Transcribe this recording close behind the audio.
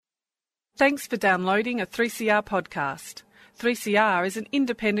Thanks for downloading a 3CR podcast. 3CR is an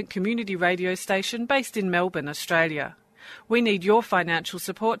independent community radio station based in Melbourne, Australia. We need your financial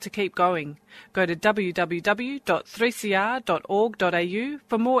support to keep going. Go to www.3cr.org.au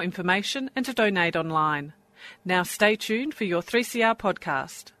for more information and to donate online. Now stay tuned for your 3CR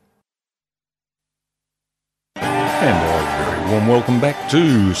podcast. And a very warm welcome back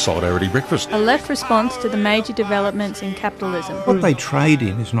to Solidarity Breakfast. A left response to the major developments in capitalism. What they trade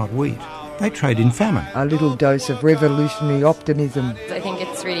in is not wheat. They trade in famine. A little dose of revolutionary optimism. I think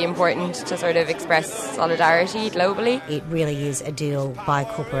it's really important to sort of express solidarity globally. It really is a deal by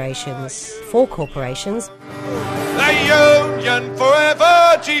corporations, for corporations. The Union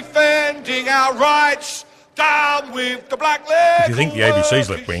forever defending our rights. Down with the black leg. If you think the ABC's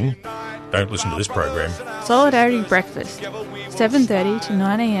left wing, don't listen to this program. Solidarity Breakfast, 7:30 to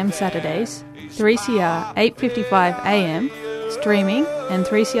 9am Saturdays, 3CR 8:55 AM, streaming and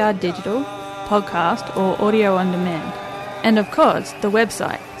 3CR digital, podcast or audio on demand. And of course, the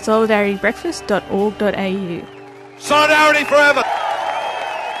website solidaritybreakfast.org.au. Solidarity forever.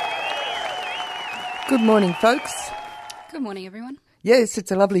 Good morning, folks. Good morning, everyone. Yes, it's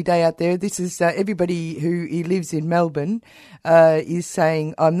a lovely day out there. This is everybody who lives in Melbourne is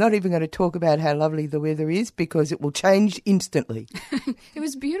saying, I'm not even going to talk about how lovely the weather is because it will change instantly. It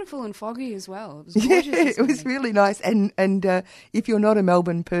was beautiful and foggy as well. It was gorgeous. Yeah, it was really nice. And if you're not a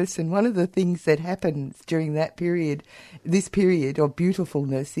Melbourne person, one of the things that happens during that period, this period of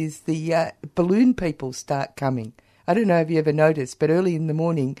beautifulness, is the balloon people start coming. I don't know if you ever noticed, but early in the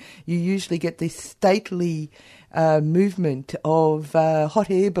morning you usually get this stately movement of hot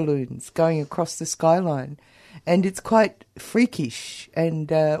air balloons going across the skyline. And it's quite freakish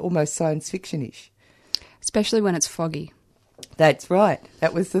and almost science fiction-ish. Especially when it's foggy. That's right.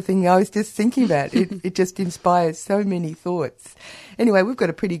 That was the thing I was just thinking about. It just inspires so many thoughts. Anyway, we've got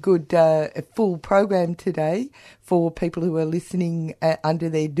a pretty good full program today for people who are listening under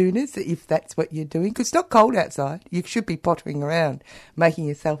their doonas, if that's what you're doing. Because it's not cold outside. You should be pottering around, making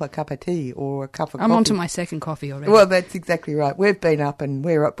yourself a cup of tea or a cup of coffee. I'm on to my second coffee already. Well, that's exactly right. We've been up and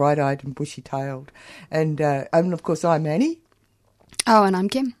we're up bright-eyed and bushy-tailed. And of course, I'm Annie. Oh, and I'm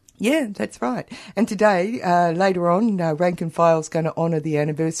Kim. Yeah, that's right. And today, later on, Rank and File's going to honour the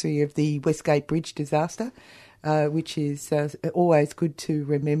anniversary of the Westgate Bridge disaster, which is always good to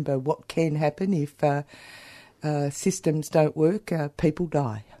remember what can happen if systems don't work, people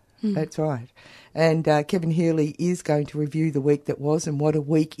die. That's right. And Kevin Healy is going to review the week that was, and what a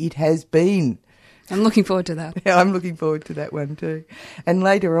week it has been. I'm looking forward to that. Yeah, I'm looking forward to that one too. And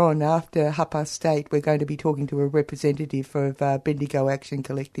later on, after 8:30, we're going to be talking to a representative of Bendigo Action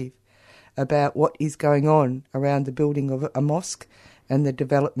Collective about what is going on around the building of a mosque and the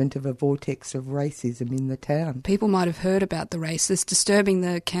development of a vortex of racism in the town. People might have heard about the racists disturbing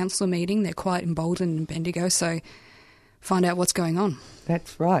the council meeting. They're quite emboldened in Bendigo, so find out what's going on.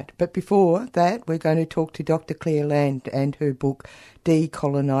 That's right. But before that, we're going to talk to Dr. Claire Land and her book,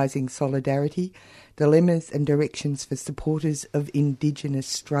 Decolonising Solidarity, Dilemmas and Directions for Supporters of Indigenous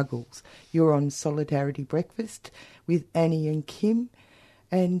Struggles. You're on Solidarity Breakfast with Annie and Kim,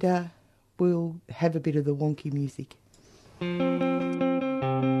 and we'll have a bit of the wonky music.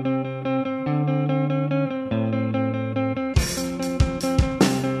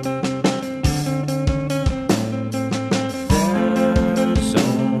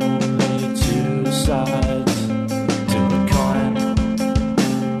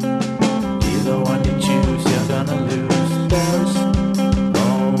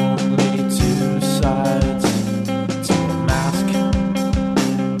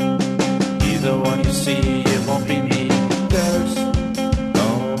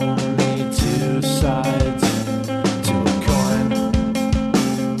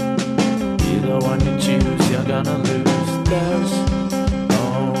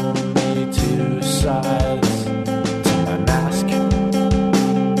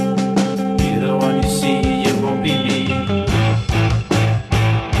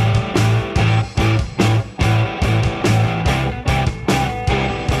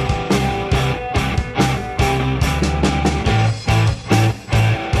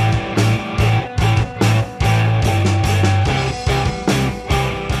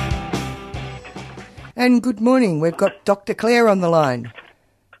 And good morning. We've got Dr. Claire on the line.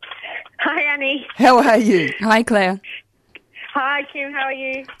 Hi, Annie. How are you? Hi, Claire. Hi, Kim. How are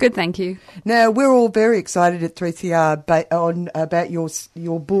you? Good, thank you. Now, we're all very excited at 3CR about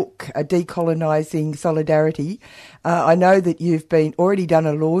your book, Decolonising Solidarity. I know that you've already done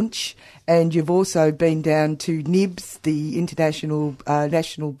a launch, and you've also been down to NIBS, the International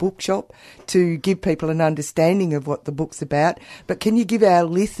National Bookshop, to give people an understanding of what the book's about. But can you give our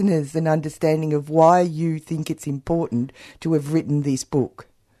listeners an understanding of why you think it's important to have written this book?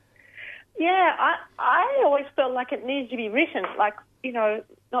 Yeah, I always felt like it needs to be written, like, you know,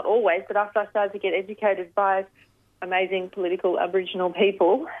 not always, but after I started to get educated by amazing political Aboriginal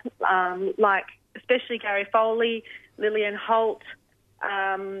people, like especially Gary Foley, Lillian Holt,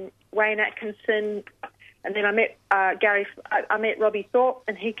 Wayne Atkinson, and then I met I met Robbie Thorpe,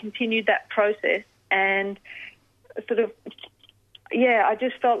 and he continued that process, and sort of, yeah, I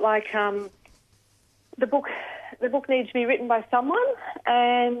just felt like the book needs to be written by someone,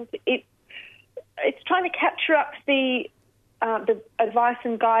 and it's trying to capture up the advice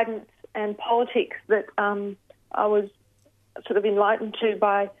and guidance and politics that I was sort of enlightened to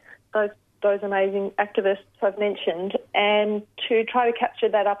by those amazing activists I've mentioned, and to try to capture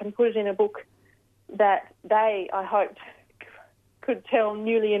that up and put it in a book that they, I hoped, could tell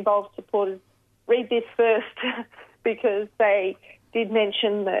newly involved supporters, read this first, because they did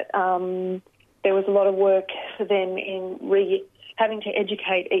mention that there was a lot of work for them in having to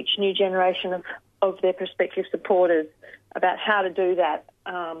educate each new generation of their prospective supporters about how to do that,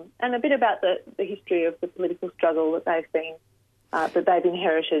 and a bit about the history of the political struggle that they've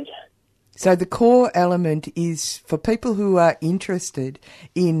inherited. So the core element is for people who are interested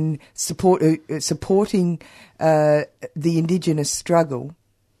in supporting the Indigenous struggle,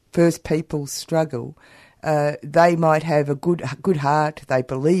 First Peoples struggle. They might have a good heart. They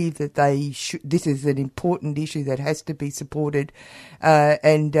believe that this is an important issue that has to be supported,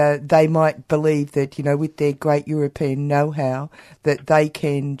 and they might believe that, you know, with their great European know-how, that they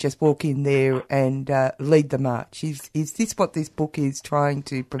can just walk in there and lead the march. Is this what this book is trying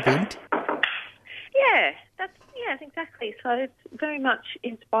to prevent? Yeah, exactly. So it's very much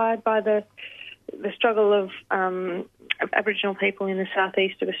inspired by the struggle of Aboriginal people in the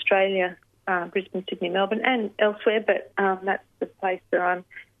southeast of Australia. Brisbane, Sydney, Melbourne and elsewhere, but that's the place that I'm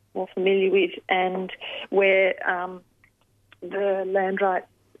more familiar with, and where the land rights,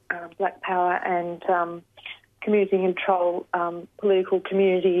 black power and community control political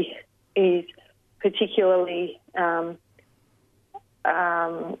community is particularly, I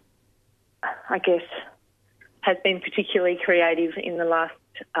guess, has been particularly creative in the last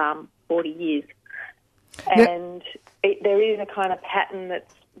 40 years. And there is a kind of pattern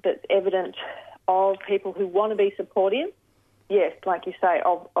that's evident of people who want to be supportive, yes, like you say,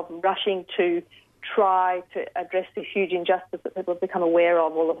 of rushing to try to address this huge injustice that people have become aware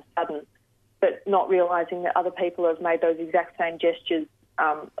of all of a sudden, but not realising that other people have made those exact same gestures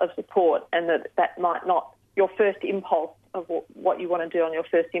of support, and that might not, your first impulse of what you want to do on your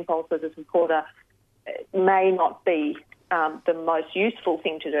first impulse as a supporter may not be the most useful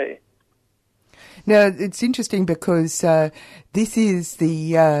thing to do. Now, it's interesting because this is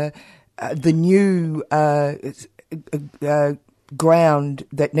the new ground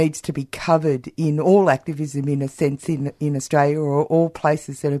that needs to be covered in all activism, in a sense, in Australia, or all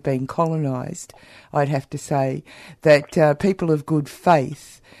places that have been colonised. I'd have to say that people of good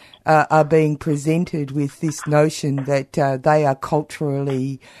faith are being presented with this notion that they are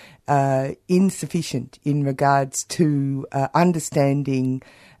culturally insufficient in regards to understanding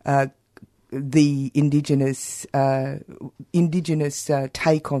the indigenous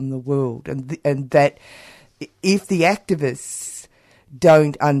take on the world, and that if the activists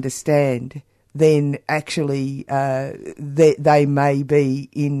don't understand, then actually they may be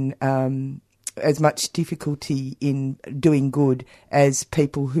in as much difficulty in doing good as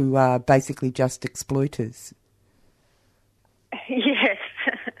people who are basically just exploiters. Yes,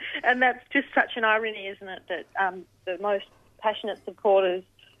 and that's just such an irony, isn't it, that the most passionate supporters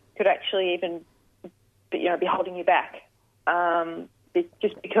could actually even be holding you back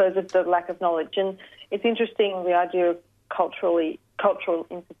just because of the lack of knowledge. And it's interesting, the idea of cultural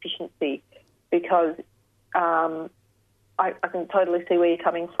insufficiency, because I can totally see where you're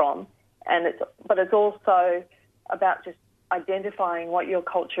coming from, but it's also about just identifying what your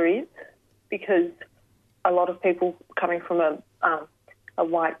culture is, because a lot of people coming from a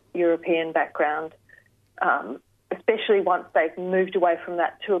white European background, especially once they've moved away from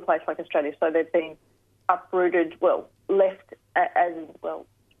that to a place like Australia, so they've been uprooted, left as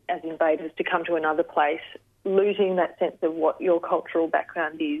invaders to come to another place, losing that sense of what your cultural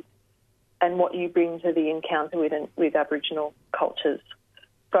background is and what you bring to the encounter with Aboriginal cultures.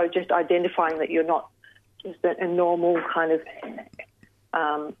 So just identifying that you're not just a normal kind of.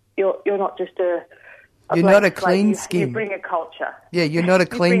 You're not just a. You're not a clean skin. You bring a culture. Yeah, you're not a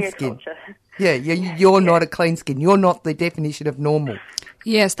clean skin. Yeah, you're not a clean skin. You're not the definition of normal.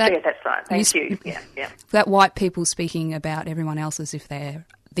 Yes, that's right. Thank you. Yeah. That white people speaking about everyone else as if they're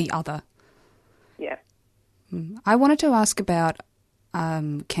the other. Yeah. I wanted to ask about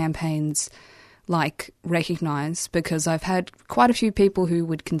campaigns like Recognise, because I've had quite a few people who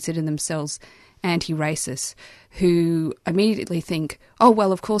would consider themselves anti-racist who immediately think, oh,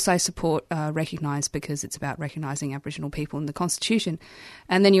 well, of course I support Recognise because it's about recognising Aboriginal people in the Constitution.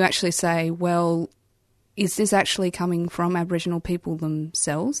 And then you actually say, well, is this actually coming from Aboriginal people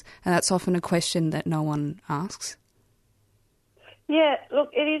themselves? And that's often a question that no one asks. Yeah, look,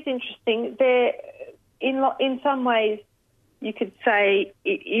 it is interesting. In some ways, you could say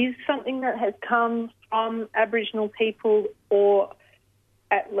it is something that has come from Aboriginal people, or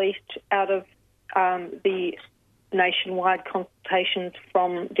at least out of the nationwide consultations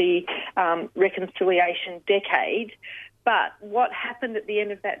from the reconciliation decade. But what happened at the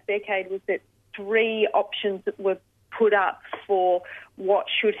end of that decade was that 3 options that were put up for what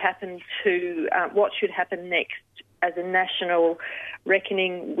should happen next as a national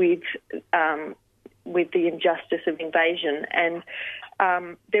reckoning with the injustice of invasion. And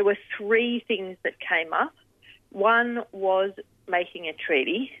there were 3 things that came up. One was making a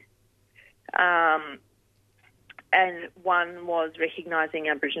treaty, and one was recognising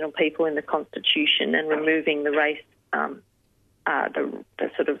Aboriginal people in the Constitution and removing the race,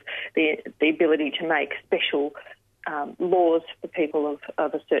 the ability to make special laws for people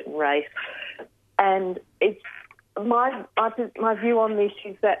of a certain race. And it's my view on this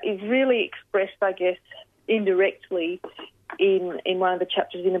is really expressed, I guess, indirectly in one of the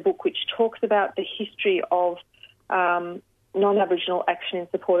chapters in the book, which talks about the history of non-Aboriginal action in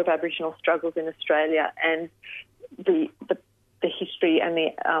support of Aboriginal struggles in Australia, and the history and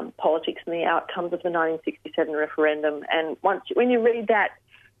the politics and the outcomes of the 1967 referendum. And when you read that,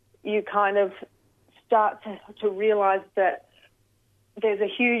 you kind of start to realise that there's a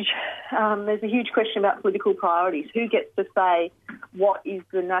huge question about political priorities. Who gets to say what is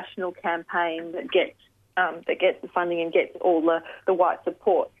the national campaign that gets the funding and gets all the white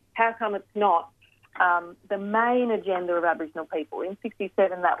support? How come it's not the main agenda of Aboriginal people? In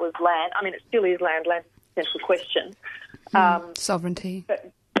 1967, that was land. I mean, it still is land. Land is a central question. Sovereignty.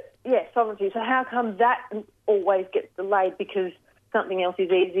 Yeah, sovereignty. So how come that always gets delayed because something else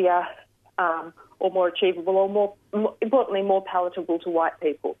is easier or more achievable or more importantly, more palatable to white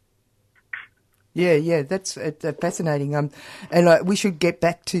people? Yeah, that's fascinating. And we should get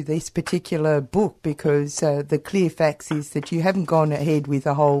back to this particular book because the clear facts is that you haven't gone ahead with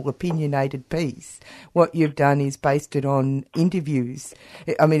a whole opinionated piece. What you've done is based it on interviews.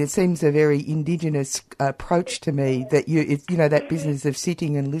 I mean, it seems a very Indigenous approach to me that that business of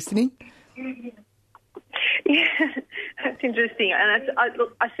sitting and listening. Yeah, that's interesting. And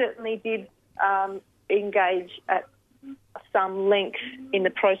I certainly did engage at some length in the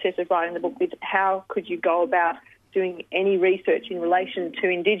process of writing the book with how could you go about doing any research in relation to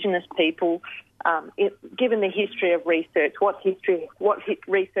Indigenous people, given the history of research, what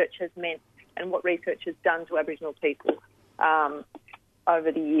research has meant and what research has done to Aboriginal people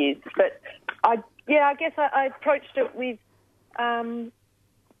over the years. But I guess I approached it with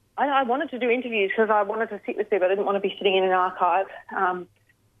I wanted to do interviews because I wanted to sit with people. I didn't want to be sitting in an archive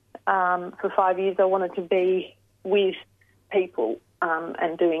for 5 years. I wanted to be with people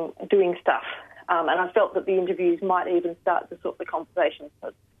and doing stuff. And I felt that the interviews might even start to sort the conversations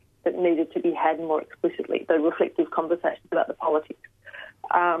that needed to be had more explicitly, the reflective conversations about the politics.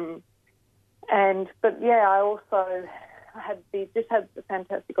 I also had the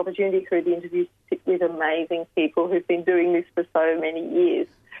fantastic opportunity through the interviews to sit with amazing people who've been doing this for so many years.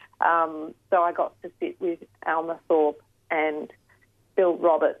 So I got to sit with Alma Thorpe and Bill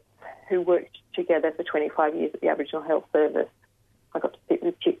Roberts, who worked together for 25 years at the Aboriginal Health Service. I got to sit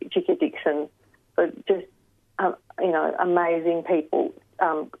with Chicka Dixon, but just, amazing people,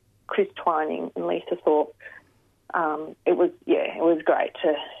 Chris Twining and Lisa Thorpe. It was great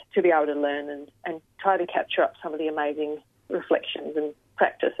to be able to learn and try to capture up some of the amazing reflections and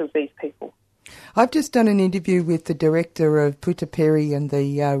practice of these people. I've just done an interview with the director of Putaperi and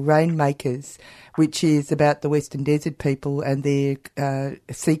the Rainmakers, which is about the Western Desert people and their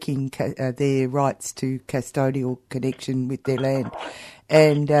seeking their rights to custodial connection with their land.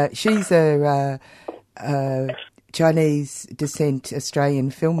 And she's Chinese descent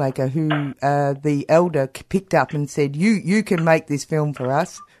Australian filmmaker who the elder picked up and said, you can make this film for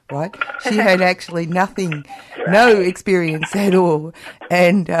us, right? She had actually no experience at all,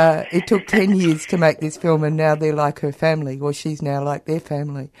 and it took 10 years to make this film, and now they're like her family, or she's now like their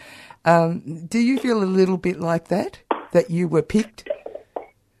family. Do you feel a little bit like that you were picked?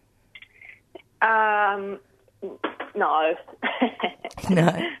 No. No.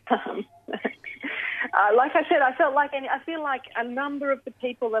 Like I said, I feel like a number of the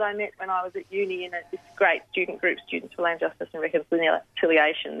people that I met when I was at uni in this great student group, Students for Land Justice and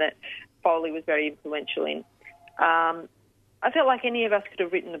Reconciliation, that Foley was very influential in. I felt like any of us could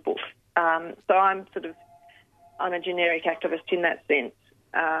have written a book. So I'm a generic activist in that sense.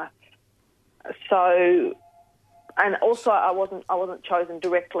 And also I wasn't chosen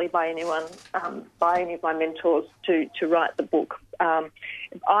directly by anyone, by any of my mentors to write the book.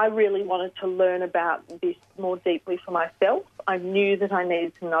 I really wanted to learn about this more deeply for myself. I knew that I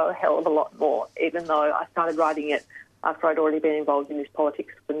needed to know a hell of a lot more, even though I started writing it after I'd already been involved in this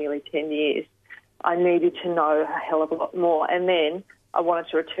politics for nearly 10 years. I needed to know a hell of a lot more. And then I wanted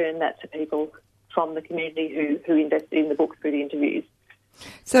to return that to people from the community who invested in the book through the interviews.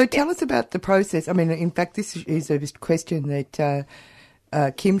 So tell us about the process. I mean, in fact, this is a question that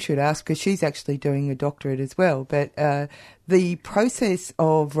Kim should ask, because she's actually doing a doctorate as well. But the process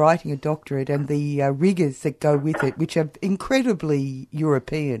of writing a doctorate and the rigours that go with it, which are incredibly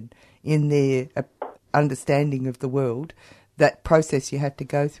European in their understanding of the world, that process you have to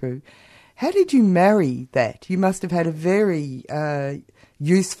go through. How did you marry that? You must have had a very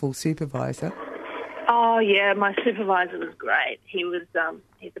useful supervisor. Oh, yeah, my supervisor was great. He was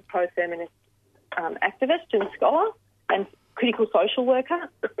he's a pro-feminist activist and scholar and critical social worker.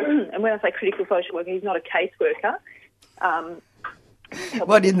 And when I say critical social worker, he's not a caseworker.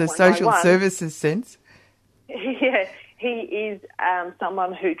 What, in the social services sense? Yeah, he is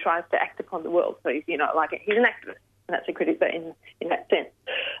someone who tries to act upon the world. So he's, he's an activist, and that's a critic in that sense.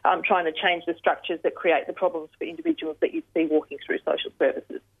 Trying to change the structures that create the problems for individuals that you see walking through social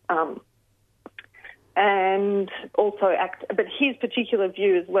services. And also but his particular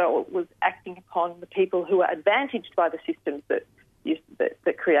view as well was acting upon the people who are advantaged by the systems that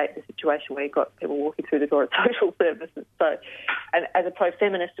create the situation where you've got people walking through the door of social services. So, and as a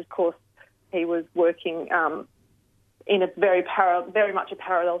pro-feminist, of course, he was working in a very much a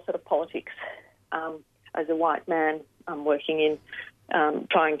parallel set of politics as a white man working in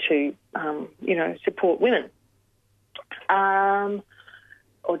trying to support women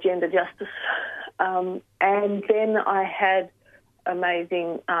or gender justice. And then I had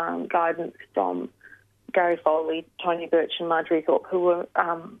amazing guidance from Gary Foley, Tony Birch and Marjorie Thorpe, who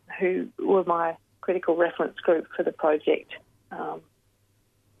were my critical reference group for the project.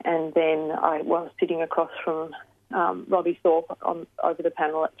 And then I was sitting across from Robbie Thorpe over the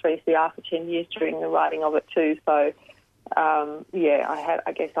panel at 3CR for 10 years during the writing of it too. So, I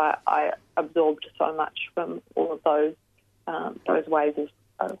absorbed so much from all of those ways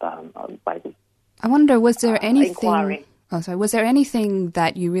of I wonder, was there anything? Inquiry. Was there anything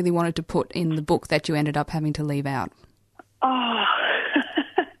that you really wanted to put in the book that you ended up having to leave out? Oh,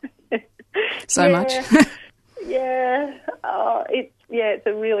 so much. Yeah. It's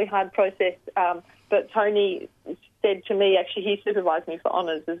a really hard process. But Tony said to me, actually, he supervised me for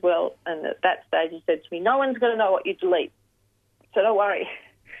honours as well, and at that stage he said to me, "No one's going to know what you delete, so don't worry.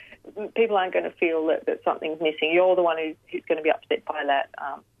 People aren't going to feel that something's missing. You're the one who's going to be upset by that."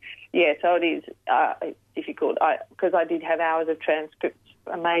 So it is it's difficult because I did have hours of transcripts,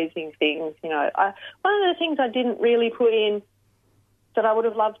 amazing things. One of the things I didn't really put in that I would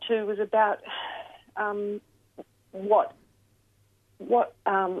have loved to was about what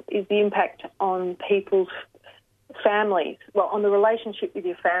is the impact on people's families, well, on the relationship with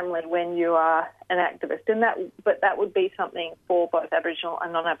your family when you are an activist, but that would be something for both Aboriginal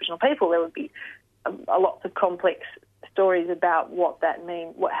and non-Aboriginal people. There would be a lots of complex stories about what that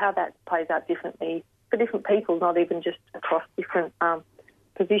means, how that plays out differently for different people, not even just across different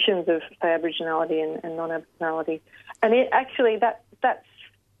positions of, say, Aboriginality and non-Aboriginality. And it actually that's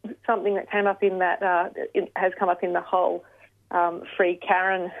something that came up in that has come up in the whole Free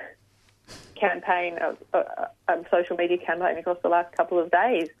Karen campaign, social media campaign across the last couple of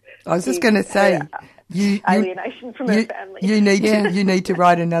days. I was just going to say, alienation from her family. You need to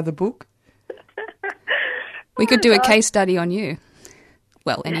write another book. We could do a case study on you.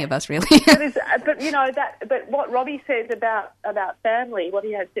 Well, any of us really. But what Robbie says about family, what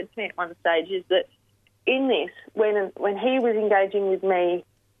he has said to me at one stage is that in this, when he was engaging with me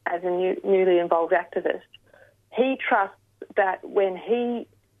as a newly involved activist, he trusts that when he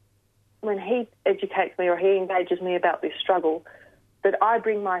when he educates me or he engages me about this struggle, that I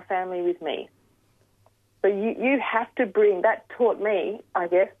bring my family with me. So you have to bring, that taught me, I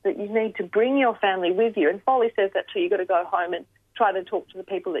guess, that you need to bring your family with you. And Foley says that too. You've got to go home and try to talk to the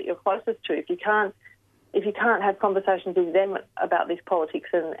people that you're closest to. If you can't have conversations with them about this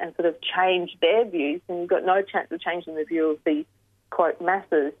politics and sort of change their views, then you've got no chance of changing the view of the, quote,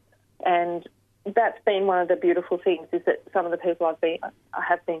 masses. And that's been one of the beautiful things, is that some of the people I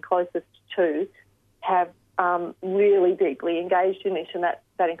have been closest to have really deeply engaged in this, and that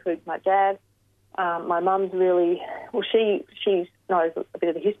includes my dad. My mum's really, well, she knows a bit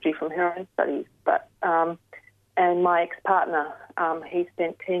of the history from her own studies, but and my ex-partner, he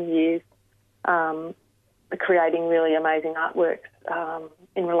spent 10 years creating really amazing artworks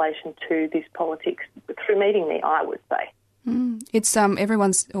in relation to this politics through meeting me, I would say. It's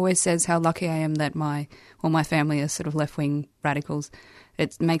everyone always says how lucky I am that my family are sort of left-wing radicals.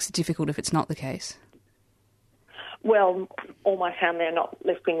 It makes it difficult if it's not the case. Well, all my family are not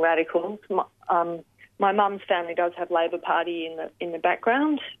left-wing radicals. My mum's family does have Labor Party in the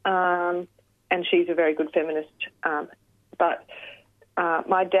background, and she's a very good feminist. But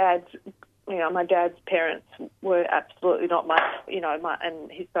my dad's parents were absolutely not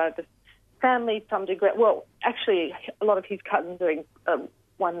and his side of the family, to some degree. Well, actually, a lot of his cousins are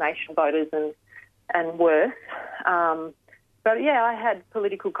One Nation voters and worse. But yeah, I had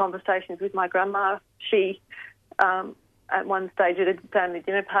political conversations with my grandma. She, at one stage at a family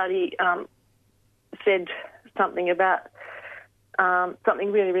dinner party, said something about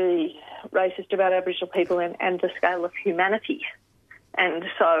something really, really racist about Aboriginal people and the scale of humanity. And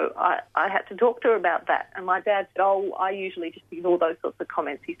so I had to talk to her about that. And my dad said, oh, I usually just ignore those sorts of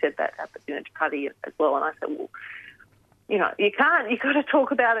comments. He said that at the dinner party as well. And I said, well, you can't. You've got to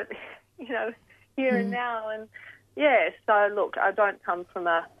talk about it, here and now. And, yeah, so, look, I don't come from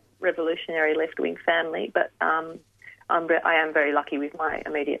a revolutionary left-wing family, but I am very lucky with my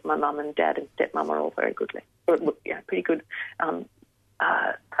mum and dad and stepmum are all very pretty good,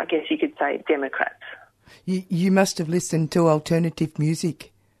 I guess you could say, Democrats. You must have listened to alternative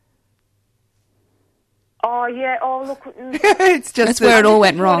music. Oh, yeah. Oh, look. It's just that's where it all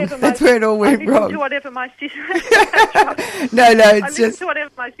went wrong. That's where it all went wrong. I listen to whatever my sister... No, it's I listen to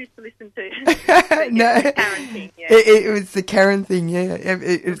whatever my sister listened to. No. The Karen thing, yeah. It was the Karen thing, yeah.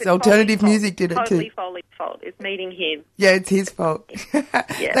 It's alternative music did it too. Totally Foley's fault. It's meeting him. Yeah, it's his fault.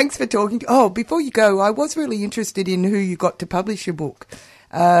 Yeah. Thanks for talking. Oh, before you go, I was really interested in who you got to publish your book.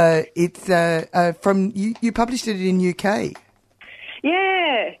 It's from... You published it in UK.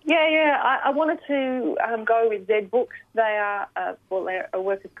 Yeah. I wanted to go with Z Books. They are they're a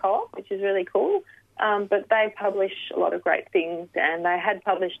workers' co-op, which is really cool. But they publish a lot of great things, and they had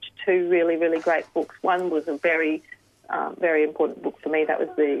published 2 really, really great books. One was a very, very important book for me. That was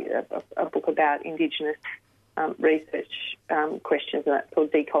a book about Indigenous research questions, and that's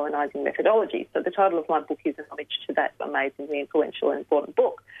called Decolonising Methodology. So the title of my book is a homage to that amazingly influential and important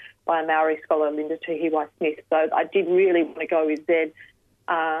book by a Maori scholar, Linda Tuhiwai-Smith. So I did really want to go with Z.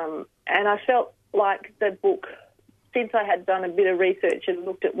 And I felt like the book, since I had done a bit of research and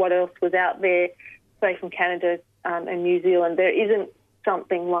looked at what else was out there, say from Canada and New Zealand, there isn't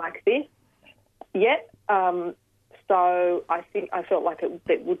something like this yet. So I felt like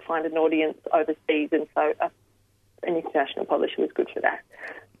it would find an audience overseas, and so an international publisher was good for that.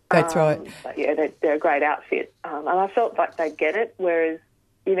 That's right. But yeah, they're a great outfit. And I felt like they get it, whereas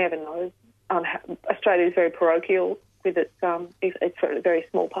you never know. Australia is very parochial with its a very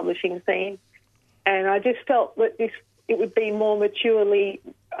small publishing scene, and I just felt that it would be more maturely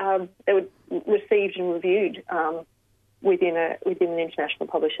received and reviewed within an international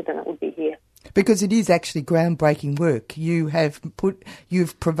publisher than it would be here. Because it is actually groundbreaking work.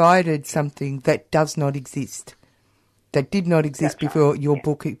 You've provided something that does not exist. That did not exist before your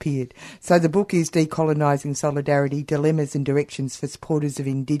book appeared. So the book is Decolonising Solidarity, Dilemmas and Directions for Supporters of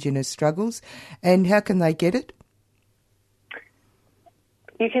Indigenous Struggles. And how can they get it?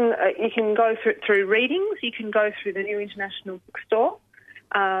 You can go through readings. You can go through the New International Bookstore.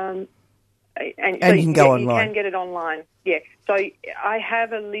 And so you can go online. You can get it online, yeah. So I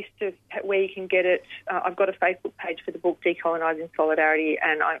have a list of where you can get it. I've got a Facebook page for the book, Decolonising Solidarity,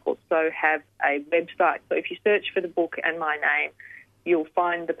 and I also have a website. So if you search for the book and my name, you'll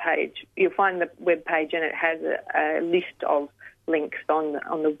find the page. You'll find the web page, and it has a list of links on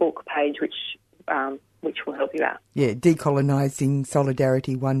the book page, which will help you out. Yeah,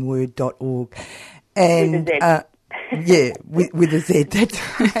 decolonisingsolidarityoneword.org. And with a Z. Yeah, with a Z, that's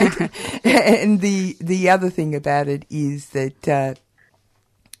right. And the other thing about it is that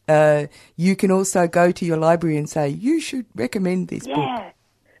you can also go to your library and say, you should recommend this book.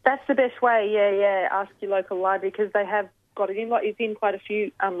 That's the best way, yeah. Ask your local library, because they have got it in. It's in quite a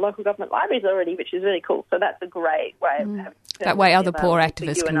few local government libraries already, which is really cool. So that's a great way of having that way other poor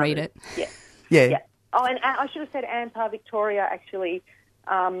activists can read it. Yeah. Oh, and I should have said ANPAR Victoria actually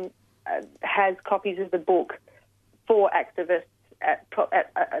has copies of the book for activists at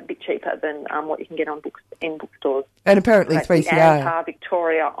a bit cheaper than what you can get in bookstores. And apparently 3CR. ANPAR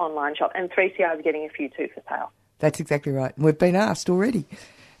Victoria online shop. And 3CR is getting a few too for sale. That's exactly right. We've been asked already.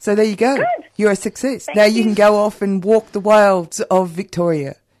 So there you go. Good. You're a success. Thank now you. you can go off and walk the wilds of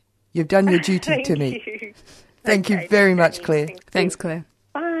Victoria. You've done your duty to me. You. Thank you very much, Claire. Thanks, Claire.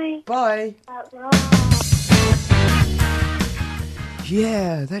 Bye. Bye.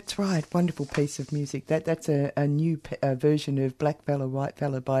 Yeah, that's right. Wonderful piece of music. That's a new version of Black Fella, White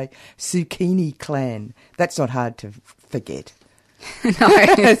Fella by Zucchini Clan. That's not hard to forget. No.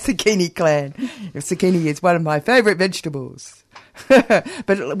 Zucchini Clan. Zucchini is one of my favourite vegetables.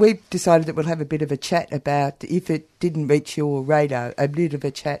 But we've decided that we'll have a bit of a chat about, if it didn't reach your radar, a bit of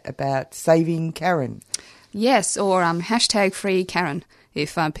a chat about saving Karen. Yes, or hashtag free Karen,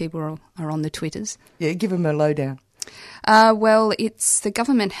 if people are on the Twitters. Yeah, give them a lowdown. Well, the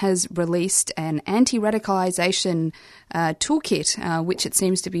government has released an anti-radicalisation toolkit, which it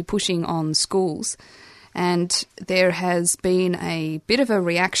seems to be pushing on schools. And there has been a bit of a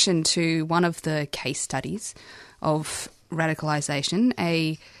reaction to one of the case studies of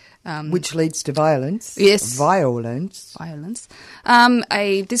radicalisation, which leads to violence. Yes. Violence.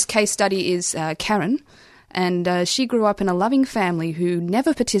 This case study is Karen, and she grew up in a loving family who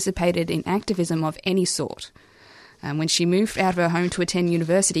never participated in activism of any sort. And when she moved out of her home to attend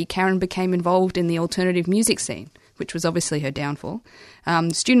university, Karen became involved in the alternative music scene, which was obviously her downfall,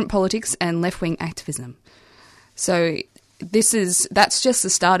 student politics and left-wing activism. So that's just the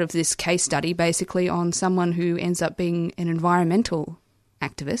start of this case study, basically, on someone who ends up being an environmental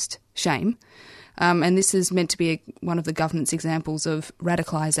activist, shame. And this is meant to be one of the government's examples of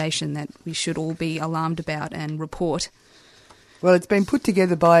radicalisation that we should all be alarmed about and report. Well, it's been put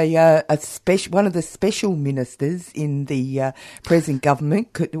together by one of the special ministers in the present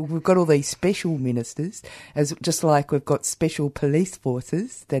government. We've got all these special ministers, just like we've got special police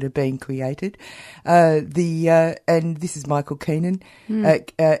forces that are being created. And this is Michael Keenan.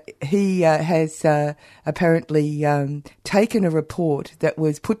 He has apparently taken a report that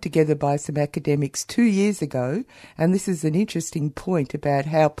was put together by some academics 2 years ago, and this is an interesting point about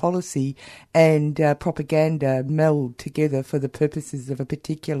how policy and propaganda meld together for the purposes of a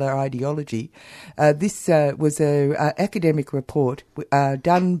particular ideology. This was an academic report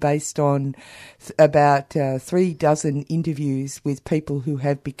done based on about 36 interviews with people who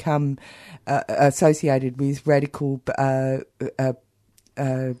have become associated with radical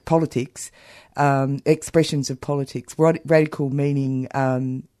politics, expressions of politics. Radical meaning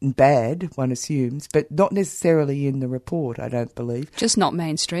bad, one assumes, but not necessarily in the report, I don't believe. Just not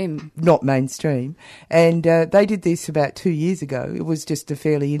mainstream. Not mainstream. And they did this about 2 years ago. It was just a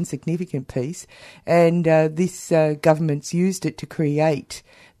fairly insignificant piece. And this government's used it to create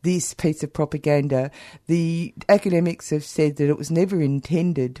this piece of propaganda. The academics have said that it was never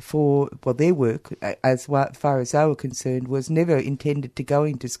intended for, well, their work, as far as they were concerned, was never intended to go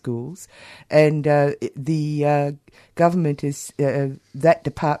into schools. And the government that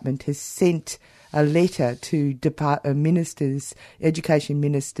department has sent a letter to ministers, education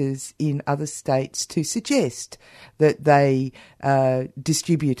ministers in other states to suggest that they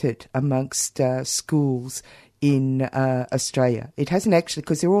distribute it amongst schools in Australia. It hasn't actually,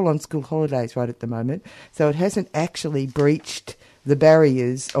 because they're all on school holidays right at the moment, so it hasn't actually breached the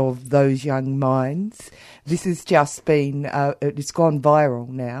barriers of those young minds. This has just been, it's gone viral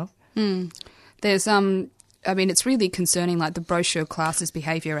now. There's, it's really concerning, like the brochure classes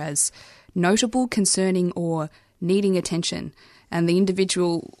behaviour as notable, concerning or needing attention. And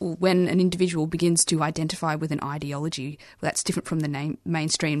when an individual begins to identify with an ideology, that's different from the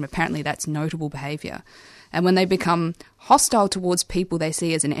mainstream. Apparently that's notable behaviour. And when they become hostile towards people they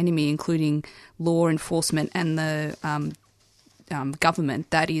see as an enemy, including law enforcement and the government,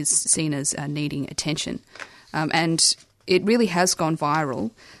 that is seen as needing attention. And it really has gone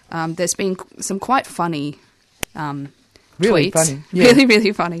viral. There's been some quite funny Really tweets. funny. Yeah. Really,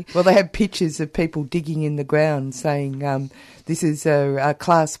 really funny. Well, they have pictures of people digging in the ground saying this is a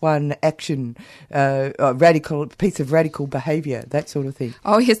class 1 action, a piece of radical behaviour, that sort of thing.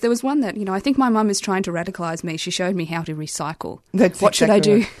 Oh, yes, there was one that, I think my mum is trying to radicalise me. She showed me how to recycle. What should I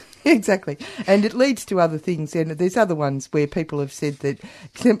do? Right. Exactly. And it leads to other things. And there's other ones where people have said that,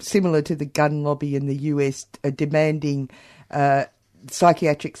 similar to the gun lobby in the US, demanding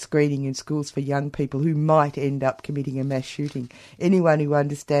psychiatric screening in schools for young people who might end up committing a mass shooting. Anyone who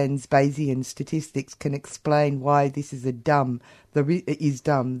understands Bayesian statistics can explain why this is dumb. The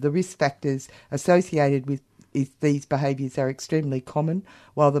risk factors associated with these behaviours are extremely common,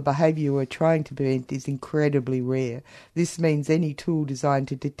 while the behaviour we're trying to prevent is incredibly rare. This means any tool designed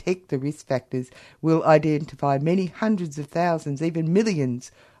to detect the risk factors will identify many hundreds of thousands, even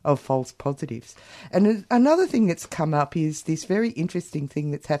millions of false positives. And another thing that's come up is this very interesting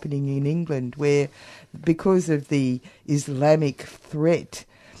thing that's happening in England, where because of the Islamic threat,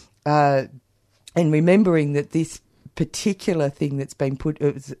 and remembering that this particular thing that's been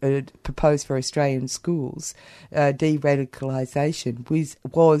proposed for Australian schools, de-radicalisation,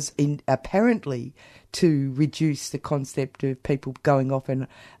 was apparently to reduce the concept of people going off and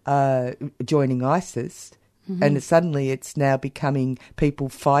joining ISIS. Mm-hmm. And suddenly it's now becoming people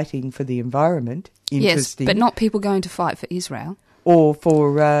fighting for the environment. Yes, but not people going to fight for Israel. Or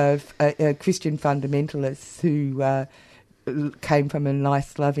for Christian fundamentalists who came from a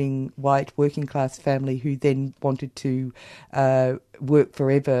nice, loving, white, working-class family who then wanted to work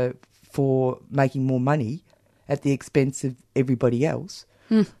forever for making more money at the expense of everybody else.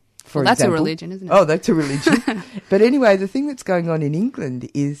 Well, that's a religion, isn't it? Oh, that's a religion. But anyway, the thing that's going on in England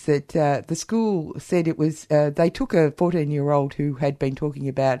is that the school said it was, they took a 14-year-old who had been talking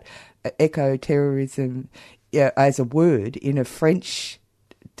about eco-terrorism as a word in a French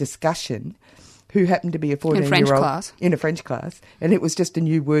discussion, who happened to be a 14-year-old in a French class, and it was just a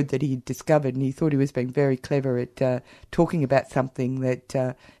new word that he'd discovered, and he thought he was being very clever at talking about something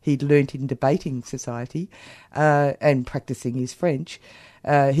that he'd learnt in debating society and practising his French.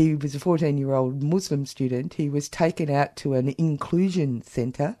 He was a 14-year-old Muslim student. He was taken out to an inclusion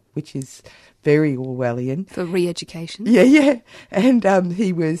centre, which is very Orwellian. For re-education? Yeah. And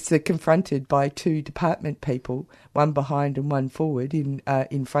he was confronted by two department people, one behind and one forward, in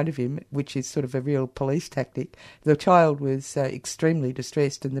front of him, which is sort of a real police tactic. The child was extremely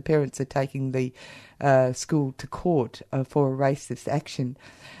distressed, and the parents are taking the school to court for a racist action.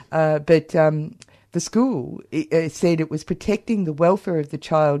 But the school said it was protecting the welfare of the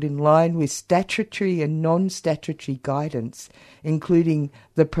child in line with statutory and non-statutory guidance, including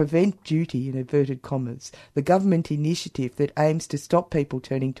the prevent duty, in inverted commas, the government initiative that aims to stop people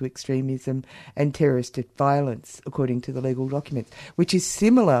turning to extremism and terrorist violence, according to the legal documents, which is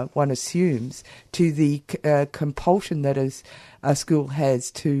similar, one assumes, to the compulsion that a school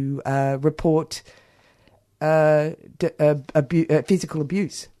has to report physical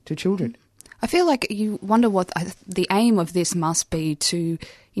abuse to children. I feel like you wonder what the aim of this must be, to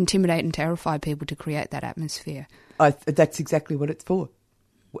intimidate and terrify people to create that atmosphere. That's exactly what it's for.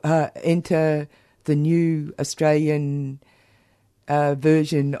 Enter the new Australian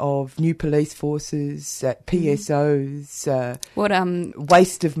version of new police forces, PSOs,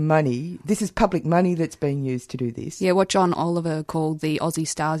 waste of money. This is public money that's being used to do this. Yeah, what John Oliver called the Aussie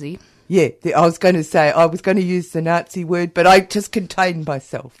Stasi. Yeah, I was going to use the Nazi word, but I just contained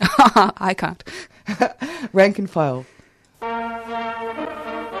myself. I can't. Rank and file.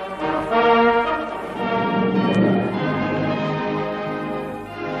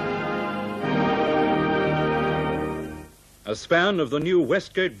 A span of the new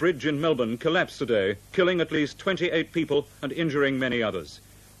Westgate Bridge in Melbourne collapsed today, killing at least 28 people and injuring many others.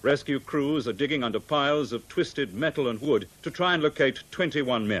 Rescue crews are digging under piles of twisted metal and wood to try and locate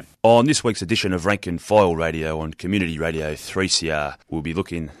 21 men. On this week's edition of Rank and File Radio on Community Radio 3CR, we'll be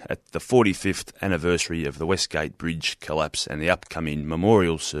looking at the 45th anniversary of the Westgate Bridge collapse and the upcoming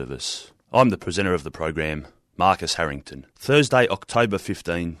memorial service. I'm the presenter of the program, Marcus Harrington. Thursday, October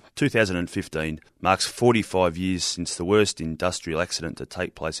 15, 2015, marks 45 years since the worst industrial accident to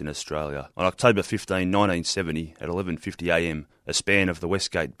take place in Australia. On October 15, 1970, at 11:50am, a span of the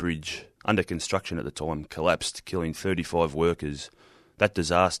Westgate Bridge, under construction at the time, collapsed, killing 35 workers. That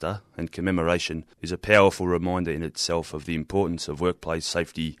disaster and commemoration is a powerful reminder in itself of the importance of workplace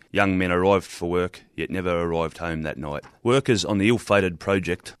safety. Young men arrived for work, yet never arrived home that night. Workers on the ill-fated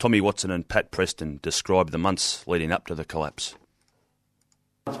project, Tommy Watson and Pat Preston, described the months leading up to the collapse.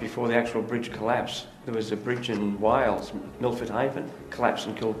 Months before the actual bridge collapsed, there was a bridge in Wales, Milford Haven, collapsed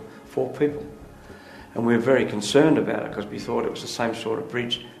and killed 4 people. And we were very concerned about it because we thought it was the same sort of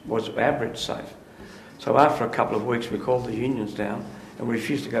bridge, was our bridge safe? So after a couple of weeks we called the unions down and we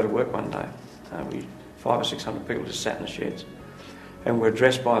refused to go to work one day. 500 or 600 people just sat in the sheds. And we were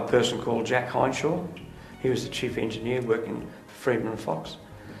addressed by a person called Jack Hineshaw. He was the chief engineer working for Freeman and Fox,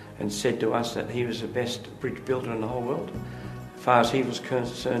 and said to us that he was the best bridge builder in the whole world. As far as he was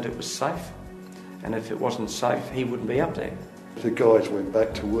concerned, it was safe, and if it wasn't safe, he wouldn't be up there. The guys went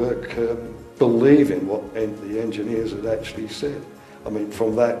back to work believing what the engineers had actually said. I mean,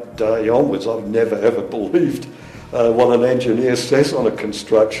 from that day onwards, I've never ever believed what an engineer says on a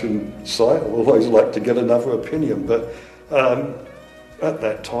construction site. I always like to get another opinion, but at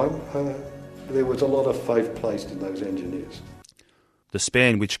that time, there was a lot of faith placed in those engineers. The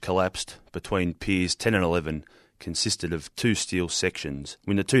span which collapsed between piers 10 and 11 consisted of 2 steel sections.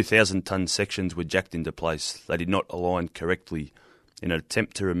 When the 2,000-tonne sections were jacked into place, they did not align correctly. In an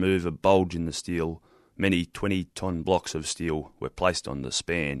attempt to remove a bulge in the steel, many 20-tonne blocks of steel were placed on the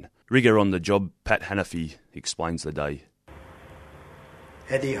span. Rigger on the job, Pat Hannafy, explains the day.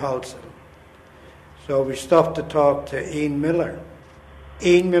 Eddie Holson. So we stopped to talk to Ian Miller.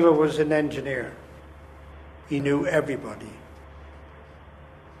 Ian Miller was an engineer. He knew everybody.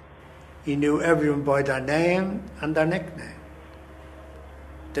 He knew everyone by their name and their nickname.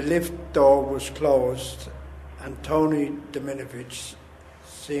 The lift door was closed and Tony Dominovich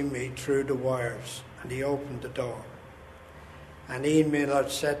seen me through the wires and he opened the door. And Ian Miller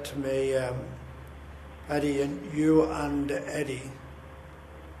said to me, Paddy, you and Eddie,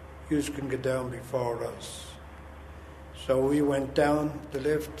 you can go down before us. So we went down the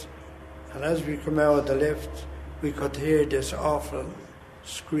lift, and as we come out of the lift, we could hear this awful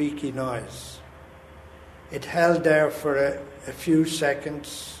squeaky noise. It held there for a few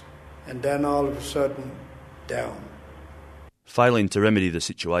seconds, and then all of a sudden, down. Failing to remedy the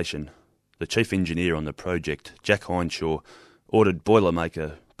situation, the chief engineer on the project, Jack Hineshaw, ordered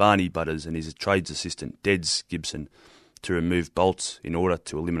boilermaker Barney Butters and his trades assistant, Deds Gibson, to remove bolts in order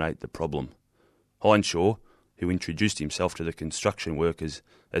to eliminate the problem. Hineshaw, who introduced himself to the construction workers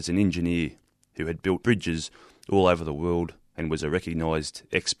as an engineer who had built bridges all over the world and was a recognised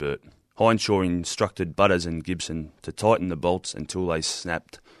expert. Hineshaw instructed Butters and Gibson to tighten the bolts until they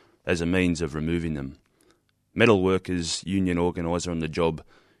snapped as a means of removing them. Metal Workers Union organiser on the job,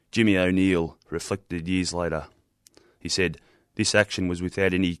 Jimmy O'Neill, reflected years later. He said, "This action was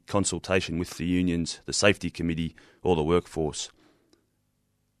without any consultation with the unions, the safety committee or the workforce.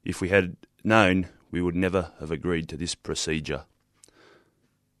 If we had known, we would never have agreed to this procedure."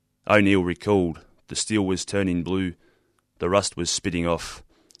 O'Neill recalled, the steel was turning blue, the rust was spitting off,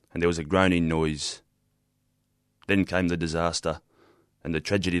 and there was a groaning noise. Then came the disaster, and the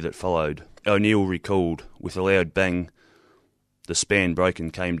tragedy that followed. O'Neill recalled, with a loud bang, the span broke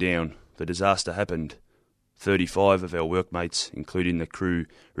and came down. The disaster happened. 35 of our workmates, including the crew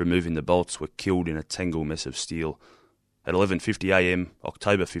removing the bolts, were killed in a tangled mess of steel. At 11:50 a.m,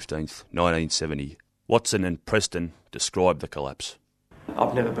 October 15th, 1970. Watson and Preston described the collapse.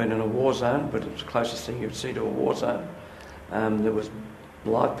 I've never been in a war zone, but it was the closest thing you'd see to a war zone. There was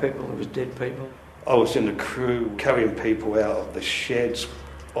live people, there was dead people. I was in the crew carrying people out of the sheds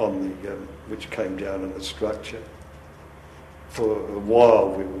on the which came down in the structure. For a while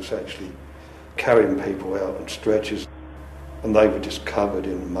we was actually carrying people out on stretchers and they were just covered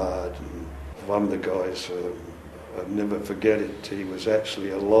in mud. And one of the guys, I'll never forget it, he was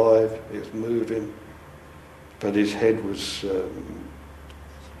actually alive, he was moving, but his head was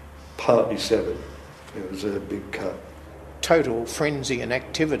partly severed. It was a big cut. Total frenzy and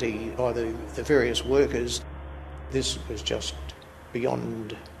activity by the various workers. This was just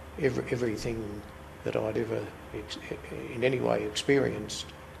beyond everything that I'd ever in any way experienced.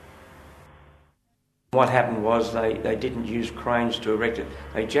 What happened was they didn't use cranes to erect it.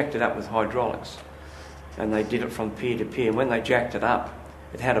 They jacked it up with hydraulics and they did it from pier to pier. And when they jacked it up,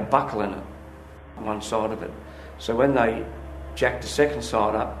 it had a buckle in it, on one side of it. So when they jacked the second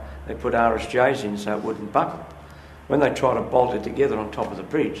side up, they put RSJs in so it wouldn't buckle. When they tried to bolt it together on top of the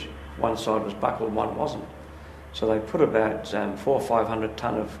bridge, one side was buckled, one wasn't. So they put about 400 or 500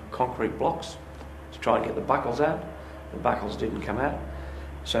 tonne of concrete blocks to try and get the buckles out. The buckles didn't come out.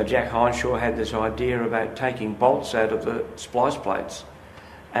 So Jack Hineshaw had this idea about taking bolts out of the splice plates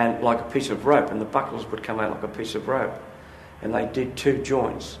and like a piece of rope, and the buckles would come out like a piece of rope. And they did 2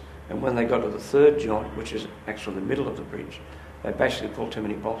 joints, and when they got to the 3rd joint, which is actually the middle of the bridge, they basically pulled too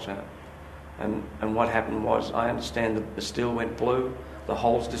many bolts out. And what happened was, I understand that the steel went blue, the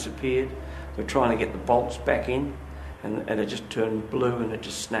holes disappeared, they're trying to get the bolts back in, and it just turned blue and it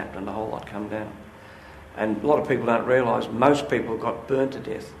just snapped and the whole lot come down. And a lot of people don't realise most people got burnt to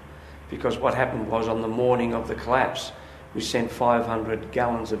death, because what happened was on the morning of the collapse, we sent 500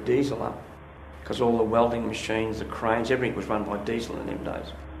 gallons of diesel up, because all the welding machines, the cranes, everything was run by diesel in them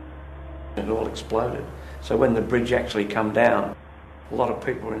days. It all exploded. So when the bridge actually come down, a lot of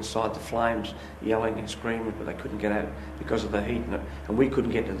people were inside the flames yelling and screaming, but they couldn't get out because of the heat, and we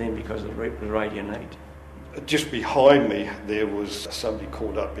couldn't get to them because of the radiant heat. Just behind me there was somebody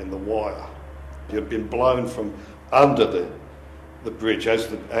caught up in the wire. It had been blown from under the bridge, as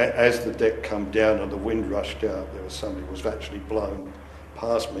the deck come down and the wind rushed out, there was somebody who was actually blown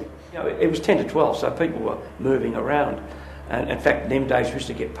past me. You know, it was 10 to 12, so people were moving around. And in fact, in them days we used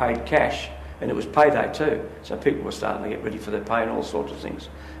to get paid cash, and it was payday too, so people were starting to get ready for their pay and all sorts of things.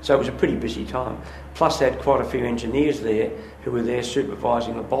 So it was a pretty busy time. Plus they had quite a few engineers there who were there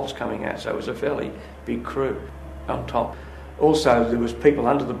supervising the bolts coming out, so it was a fairly big crew on top. Also, there was people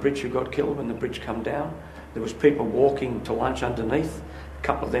under the bridge who got killed when the bridge come down. There was people walking to lunch underneath. A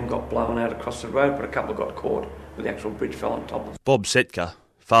couple of them got blown out across the road, but a couple got caught where the actual bridge fell on top of them. Bob Setka,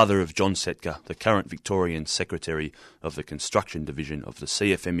 father of John Setka, the current Victorian Secretary of the Construction Division of the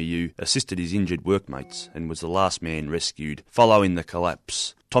CFMEU, assisted his injured workmates and was the last man rescued following the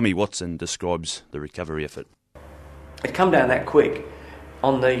collapse. Tommy Watson describes the recovery effort. It come down that quick.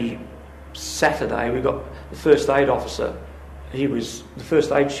 On the Saturday, we got the first aid officer. The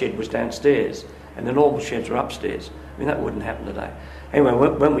first aid shed was downstairs, and the normal sheds were upstairs. I mean, that wouldn't happen today. Anyway,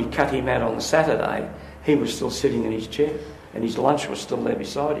 when we cut him out on the Saturday, he was still sitting in his chair, and his lunch was still there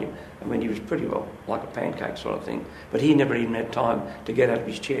beside him. I mean, he was pretty well like a pancake sort of thing, but he never even had time to get out of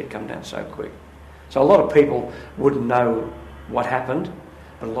his chair. It come down so quick. So a lot of people wouldn't know what happened,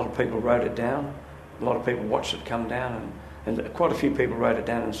 but a lot of people wrote it down. A lot of people watched it come down, and quite a few people wrote it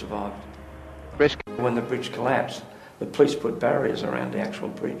down and survived. When the bridge collapsed, the police put barriers around the actual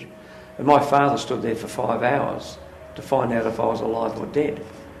bridge. And my father stood there for 5 hours to find out if I was alive or dead.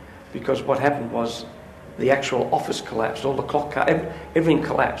 Because what happened was the actual office collapsed, all the clock, everything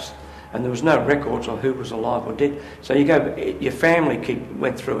collapsed. And there was no records of who was alive or dead. So your family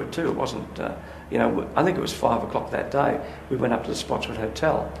went through it too. It wasn't, I think it was 5 o'clock that day. We went up to the Spotswood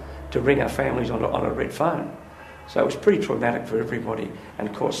Hotel to ring our families on a red phone. So it was pretty traumatic for everybody, and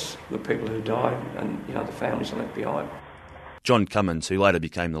of course the people who died and the families are left behind. John Cummins, who later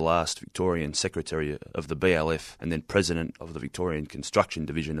became the last Victorian Secretary of the BLF and then President of the Victorian Construction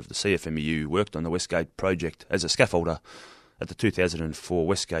Division of the CFMEU, worked on the Westgate project as a scaffolder at the 2004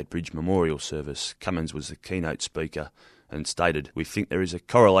 Westgate Bridge Memorial Service. Cummins was the keynote speaker and stated, "We think there is a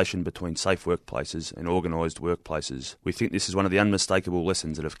correlation between safe workplaces and organised workplaces. We think this is one of the unmistakable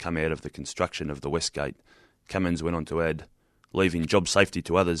lessons that have come out of the construction of the Westgate." Cummins went on to add, "Leaving job safety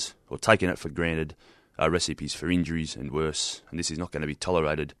to others or taking it for granted are recipes for injuries and worse, and this is not going to be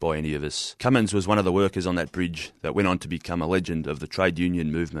tolerated by any of us." Cummins was one of the workers on that bridge that went on to become a legend of the trade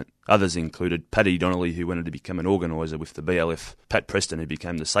union movement. Others included Paddy Donnelly, who wanted to become an organiser with the BLF, Pat Preston, who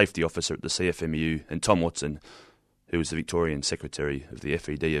became the safety officer at the CFMEU, and Tom Watson, who was the Victorian Secretary of the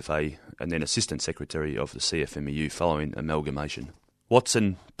FEDFA and then Assistant Secretary of the CFMEU following amalgamation.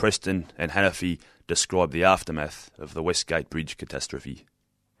 Watson, Preston and Hanafi described the aftermath of the Westgate Bridge catastrophe.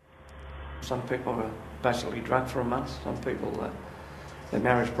 Some people were basically drunk for a month. Some people, their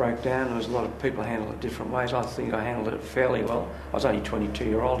marriage broke down. There was a lot of people handled it different ways. I think I handled it fairly well. I was only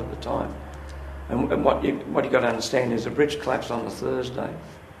 22-year-old at the time. And what you got to understand is the bridge collapsed on the Thursday.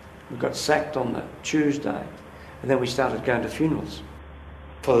 We got sacked on the Tuesday. And then we started going to funerals.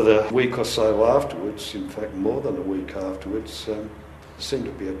 For the week or so afterwards, in fact more than a week afterwards, seemed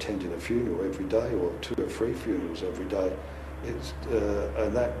to be attending a funeral every day, or 2 or 3 funerals every day.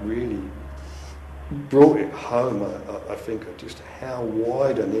 And that really brought it home, I think, just how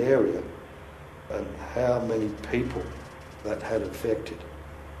wide an area and how many people that had affected.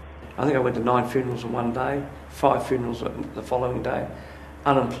 I think I went to 9 funerals in one day, 5 funerals the following day,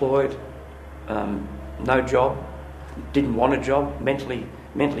 unemployed, no job, didn't want a job, mentally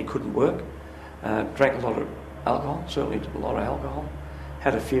couldn't work, drank a lot of alcohol, certainly a lot of alcohol,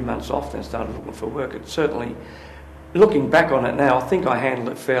 had a few months off, then started looking for work. It certainly, looking back on it now, I think I handled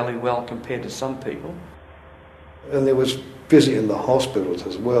it fairly well compared to some people. And there was visiting the hospitals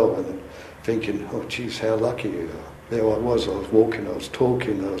as well, and thinking, oh geez, how lucky you are. There I was walking, I was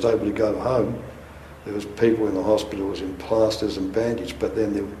talking, I was able to go home. There was people in the hospitals in plasters and bandage, but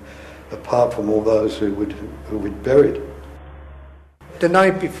then apart from all those who we'd buried. The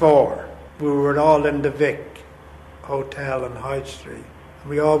night before, we were all in the Vic Hotel on High Street.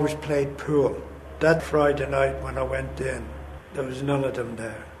 We always played pool. That Friday night when I went in, there was none of them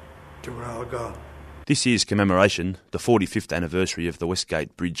there. They were all gone. This year's commemoration, the 45th anniversary of the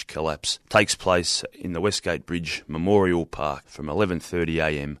Westgate Bridge collapse, takes place in the Westgate Bridge Memorial Park from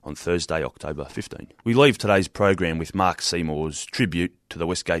 11:30am on Thursday, October 15. We leave today's program with Mark Seymour's tribute to the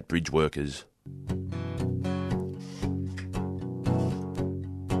Westgate Bridge workers.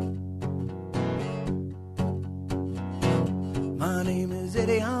 My name is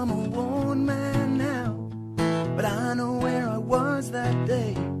Eddie, I'm a worn man now, but I know where I was that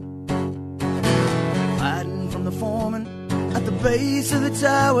day. Hiding from the foreman at the base of the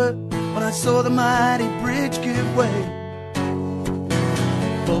tower when I saw the mighty bridge give way.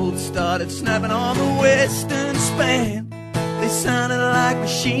 bolts started snapping on the western span. They sounded like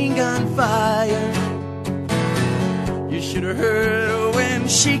machine gun fire. You should have heard her when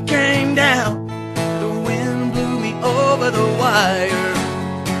she came down. The wind blew me over the wire,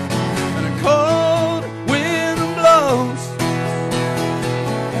 and a cold wind blows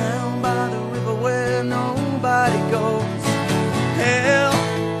down by the river where nobody goes. Hell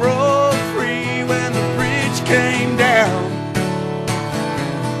broke free when the bridge came down.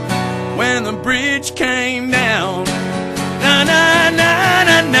 When the bridge came down. Na na na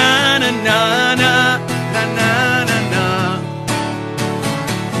na na na na na na na na.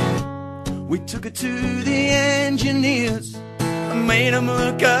 We took it to the engineers and made them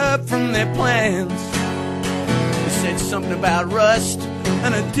look up from their plans. They said something about rust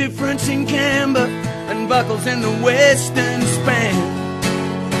and a difference in camber and buckles in the western span.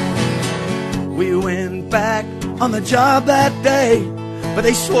 We went back on the job that day, but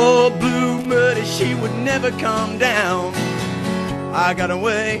they swore Blue Murder she would never come down. I got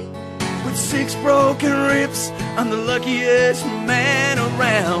away with 6 broken ribs. I'm the luckiest man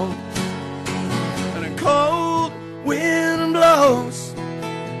around. And a cold wind blows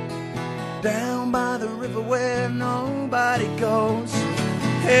down by the river where nobody goes.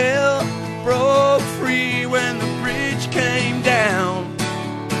 Hell broke free when the bridge came down.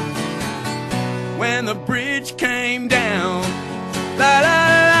 When the bridge came down. La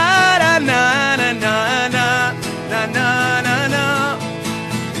la la la na na na na na na na na.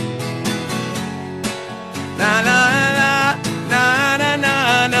 Na na na na na na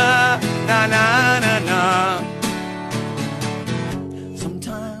na na na na.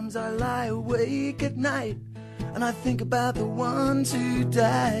 Sometimes I lie awake at night and I think about the ones who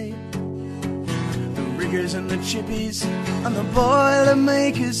died. The riggers and the chippies and the boiler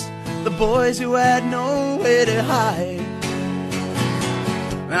makers, the boys who had nowhere to hide.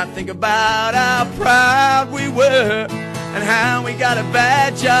 And I think about how proud we were and how we got a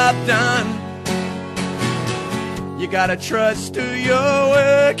bad job done. You gotta trust who you're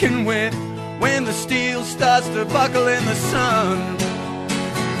working with when the steel starts to buckle in the sun.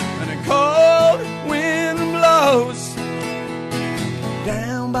 And a cold wind blows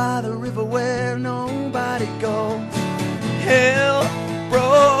down by the river where nobody goes. Hell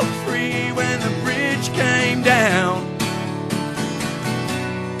broke free when the bridge came down.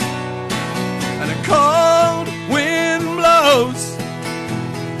 And a cold wind blows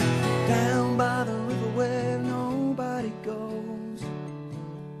down by the river where nobody goes.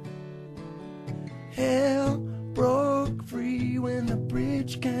 Hell broke free when the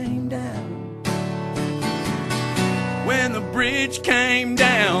bridge came down. When the bridge came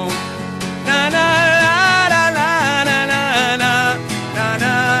down. Na na la la la na na na na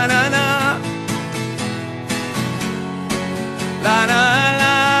na na na. La la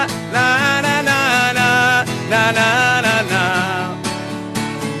la la na na na na na na na.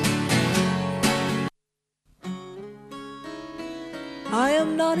 I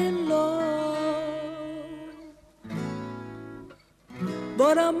am not in love,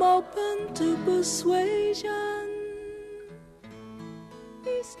 but I'm open to persuasion,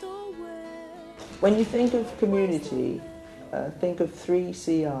 east or west. When you think of community, think of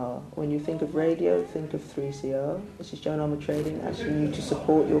 3CR. When you think of radio, think of 3CR. This is Joan Armour Trading asking you to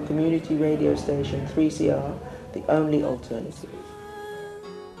support your community radio station, 3CR, the only alternative.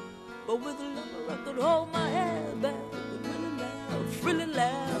 But with a lover I could hold my head back and really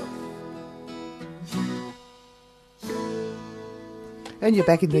laugh. And you're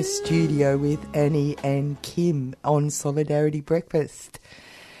back in the studio with Annie and Kim on Solidarity Breakfast.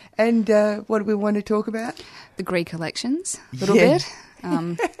 And what do we want to talk about? The Greek elections, a little bit.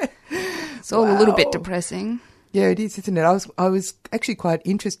 It's all a little bit depressing. Yeah, it is, isn't it? I was actually quite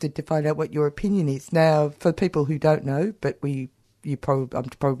interested to find out what your opinion is. Now, for people who don't know, but I'm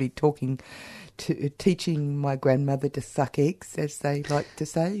probably teaching my grandmother to suck eggs, as they like to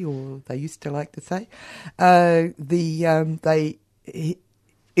say, or they used to like to say.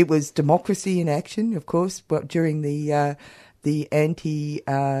 It was democracy in action, of course, but during the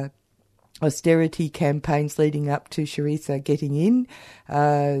anti-austerity campaigns leading up to Syriza getting in.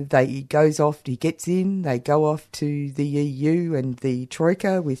 He gets in, they go off to the EU and the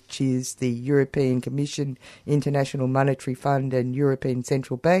Troika, which is the European Commission, International Monetary Fund and European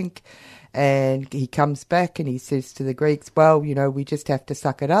Central Bank. And he comes back and he says to the Greeks, well, we just have to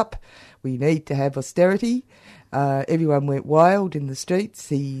suck it up. We need to have austerity. Everyone went wild in the streets.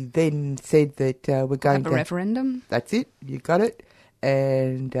 He then said that we're going to have a referendum. That's it. You got it.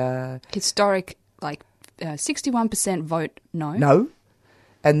 And historic, 61% vote no. No.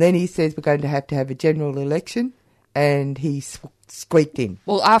 And then he says we're going to have a general election. and he squeaked in.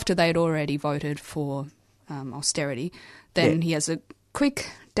 Well, after they'd already voted for austerity, then he has a quick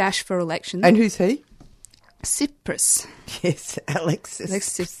dash for election. And who's he? Tsipras. Yes, Alexis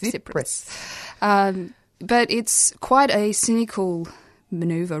Tsipras. But it's quite a cynical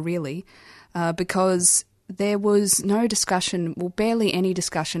manoeuvre, really, because there was no discussion, well, barely any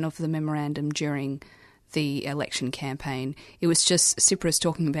discussion of the memorandum during the election campaign. It was just Tsipras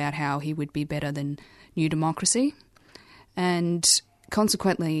talking about how he would be better than New Democracy, and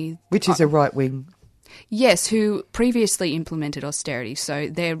consequently... Which is a right-wing... Yes, who previously implemented austerity, so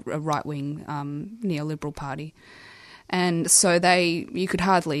they're a right-wing neoliberal party. And so they could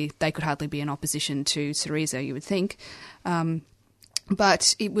hardly be in opposition to Syriza, you would think.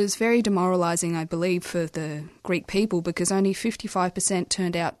 But it was very demoralising, I believe, for the Greek people because only 55%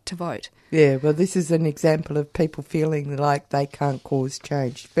 turned out to vote. Yeah, well, this is an example of people feeling like they can't cause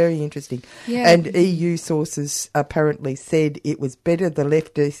change. Very interesting. Yeah. And EU sources apparently said it was better the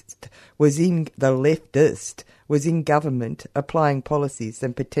leftist was in government applying policies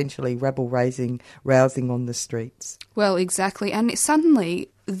than potentially rousing on the streets. Well, exactly. And suddenly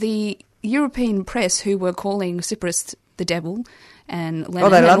the European press, who were calling Tsipras the devil and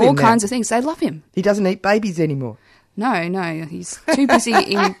Lenin and all kinds of things, they love him. He doesn't eat babies anymore. No, he's too busy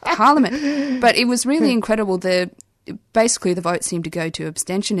in Parliament. But it was really incredible. Basically, the vote seemed to go to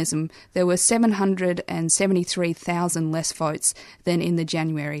abstentionism. There were 773,000 less votes than in the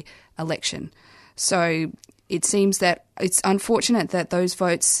January election. So it seems that it's unfortunate that those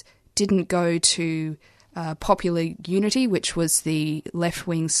votes didn't go to Popular Unity, which was the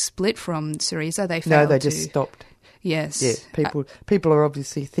left-wing split from Syriza. They just stopped. Yes. Yeah, people are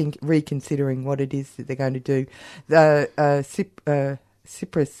obviously reconsidering what it is that they're going to do. Tsipras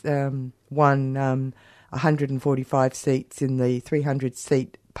won 145 seats in the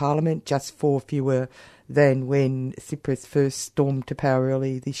 300-seat parliament, just 4 fewer than when Tsipras first stormed to power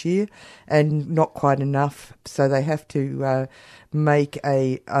early this year, and not quite enough. So they have to make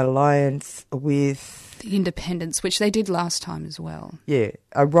an alliance with the independents, which they did last time as well. Yeah,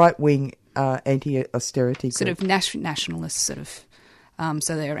 a right-wing anti-austerity group. Sort of nationalist sort of.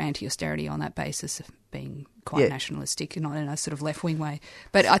 So they're anti-austerity on that basis of being quite nationalistic, not in a sort of left-wing way.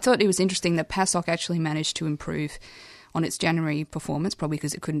 But I thought it was interesting that PASOK actually managed to improve on its January performance, probably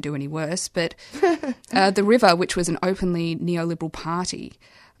because it couldn't do any worse. But the River, which was an openly neoliberal party,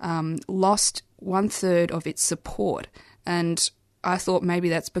 lost 1/3 of its support. And I thought maybe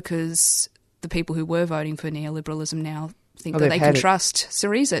that's because the people who were voting for neoliberalism now think that they can trust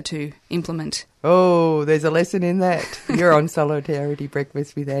Syriza to implement. Oh, there's a lesson in that. You're on Solidarity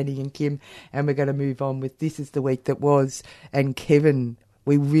Breakfast with Annie and Kim, and we're going to move on with This is the Week That Was. And Kevin,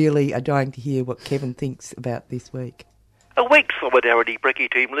 we really are dying to hear what Kevin thinks about this week. A weak Solidarity Brekkie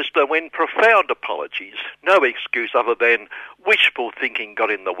team listener when profound apologies, no excuse other than wishful thinking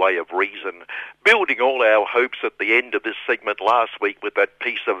got in the way of reason, building all our hopes at the end of this segment last week with that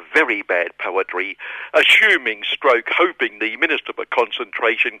piece of very bad poetry, hoping the Minister for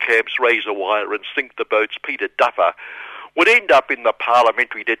Concentration Camps Razor Wire and Sink the Boats Peter Duffer would end up in the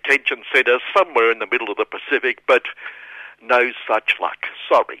parliamentary detention centre somewhere in the middle of the Pacific, but no such luck.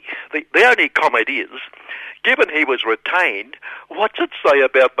 Sorry. The only comment is, given he was retained, what's it say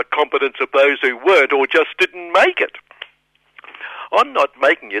about the competence of those who weren't or just didn't make it? I'm not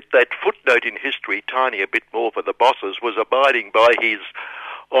making it that footnote in history tiny a bit more for the bosses was abiding by his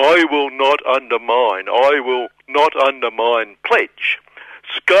I will not undermine pledge.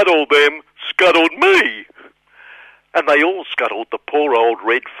 Scuttle them, scuttled me. And they all scuttled the poor old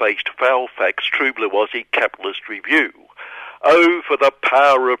red-faced foul-faced True Blue Aussie Capitalist Review. Oh, for the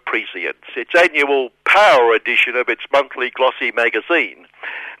power of prescience, its annual power edition of its monthly glossy magazine.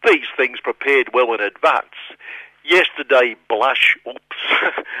 These things prepared well in advance. Yesterday, blush,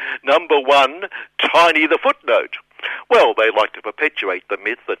 Number 1, Tiny the footnote. Well, they like to perpetuate the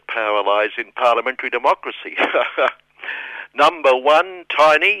myth that power lies in parliamentary democracy. Number 1,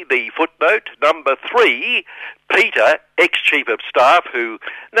 Tiny, the footnote. Number 3, Peter, ex-chief of staff, who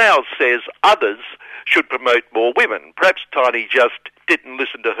now says others should promote more women. Perhaps Tiny just didn't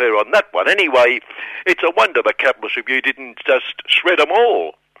listen to her on that one. Anyway, it's a wonder the Capitalist Review didn't just shred them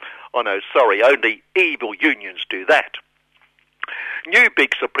all. Oh no, sorry, only evil unions do that. New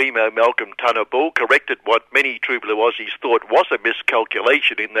Big Supremo Malcolm Turnbull corrected what many True Blue Aussies thought was a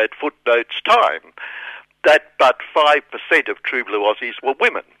miscalculation in that footnote's time, that but 5% of True Blue Aussies were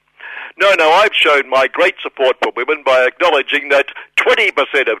women. No, I've shown my great support for women by acknowledging that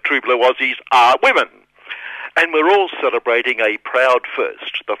 20% of True Blue Aussies are women. And we're all celebrating a proud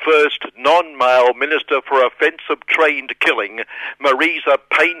first, the first non-male Minister for Offensive Trained Killing, Marisa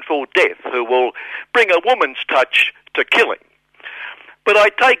Painful Death, who will bring a woman's touch to killing. But I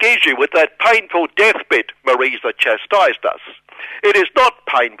take issue with that painful death bit Marisa chastised us. It is not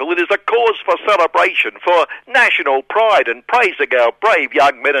painful, it is a cause for celebration, for national pride and praising our brave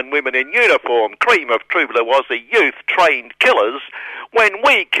young men and women in uniform, cream of true blue Aussie youth, trained killers, when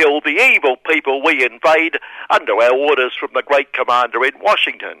we kill the evil people we invade under our orders from the great commander in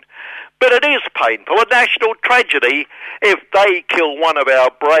Washington. But it is painful, a national tragedy, if they kill one of our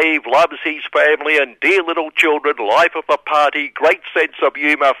brave, loves his family and dear little children, life of the party, great sense of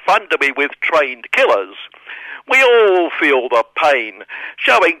humour, fun to be with trained killers. We all feel the pain,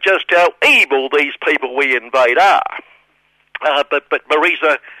 showing just how evil these people we invade are. But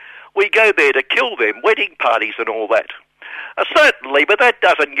Marisa, we go there to kill them, wedding parties and all that. Certainly, but that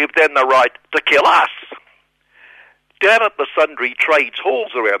doesn't give them the right to kill us. Down at the sundry trades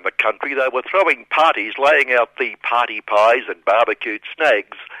halls around the country, they were throwing parties, laying out the party pies and barbecued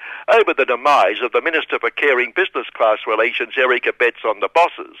snags over the demise of the Minister for Caring Business Class Relations, Erica Betts, on the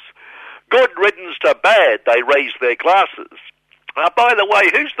bosses. Good riddance to bad, they raised their glasses. By the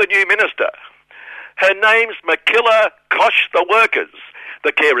way, who's the new minister? Her name's Makilla Kosh the Workers,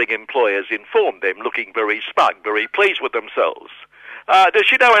 the caring employers informed them, looking very smug, very pleased with themselves. Does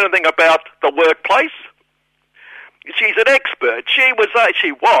she know anything about the workplace? She's an expert. She was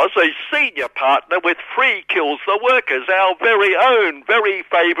a senior partner with Free Kills the Workers, our very own, very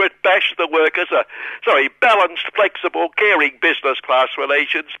favourite Bash the Workers, balanced, flexible, caring business class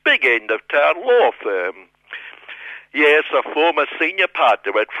relations, big end of town law firm. Yes, a former senior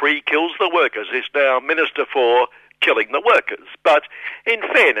partner at Free Kills the Workers is now Minister for Killing the Workers. But in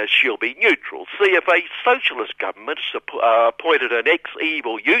fairness, she'll be neutral. See, if a socialist government appointed an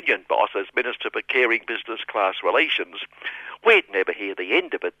ex-evil union boss as Minister for Caring Business Class Relations, we'd never hear the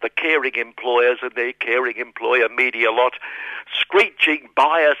end of it. The caring employers and their caring employer media lot screeching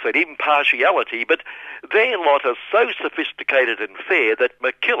bias and impartiality, but their lot are so sophisticated and fair that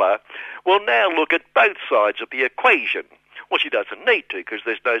Makilla will now look at both sides of the equation. Well, she doesn't need to, because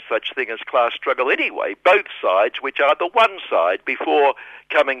there's no such thing as class struggle anyway. Both sides, which are the one side, before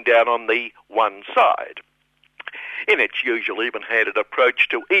coming down on the one side. In its usual even-handed approach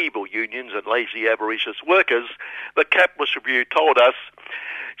to evil unions and lazy avaricious workers, the Capitalist Review told us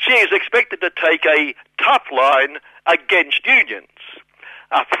she is expected to take a tough line against unions.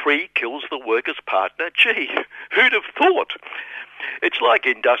 Free Kills the Workers' partner. Gee, who'd have thought? It's like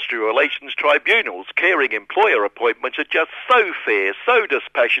industrial relations tribunals. Caring employer appointments are just so fair, so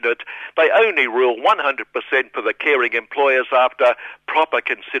dispassionate, they only rule 100% for the caring employers after proper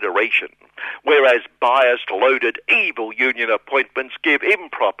consideration. Whereas biased, loaded, evil union appointments give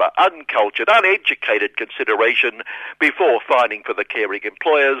improper, uncultured, uneducated consideration before fining for the caring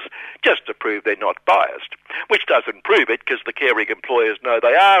employers, just to prove they're not biased. Which doesn't prove it, because the caring employers know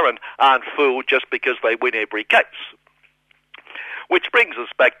they are and aren't fooled just because they win every case. Which brings us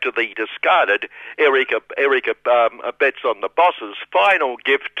back to the discarded Erica Betts on the Boss's final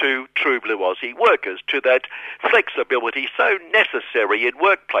gift to True Blue Aussie workers, to that flexibility so necessary in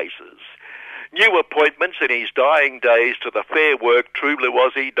workplaces. New appointments in his dying days to the Fair Work True Blue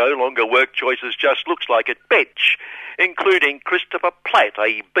Aussie No Longer Work Choices Just Looks Like It bench, including Christopher Platt,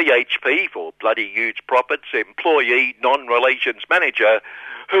 a BHP for bloody huge profits employee non-relations manager,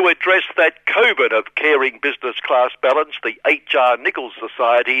 who addressed that coven of caring business class balance, the H.R. Nichols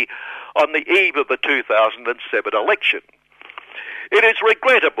Society, on the eve of the 2007 election. It is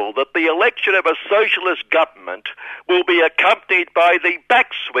regrettable that the election of a socialist government will be accompanied by the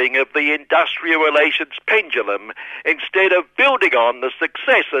backswing of the industrial relations pendulum instead of building on the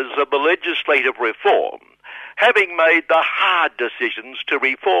successes of the legislative reform. Having made the hard decisions to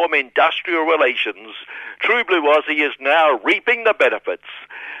reform industrial relations, True Blue Aussie is now reaping the benefits.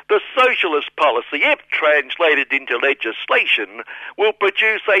 The socialist policy, if translated into legislation, will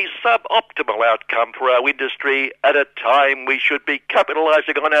produce a suboptimal outcome for our industry at a time we should be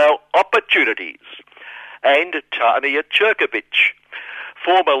capitalising on our opportunities. And Tania Cherkovich,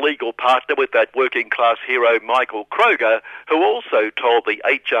 former legal partner with that working class hero Michael Kroger, who also told the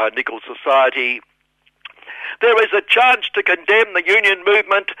H.R. Nichols Society, "There is a chance to condemn the union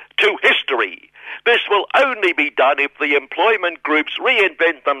movement to history. This will only be done if the employment groups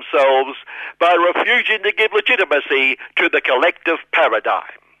reinvent themselves by refusing to give legitimacy to the collective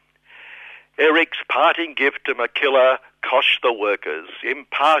paradigm." Eric's parting gift to Makilla Kosh the Workers,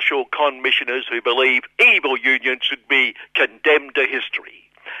 impartial commissioners who believe evil unions should be condemned to history.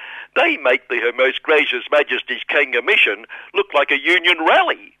 They make the Her Most Gracious Majesty's King Commission look like a union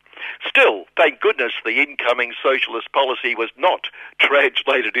rally. Still, thank goodness the incoming socialist policy was not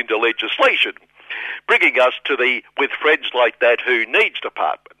translated into legislation, bringing us to the with friends like that who needs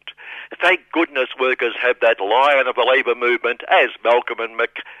department. Thank goodness workers have that lion of the labour movement, as Malcolm and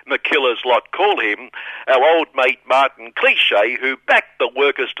McKillar's lot call him, our old mate Martin Cliche, who backed the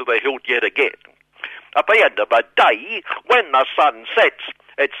workers to the hilt yet again. At the end of the day, when the sun sets,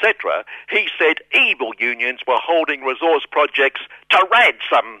 etc., he said evil unions were holding resource projects to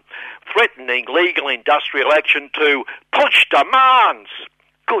ransom, threatening legal industrial action to push demands.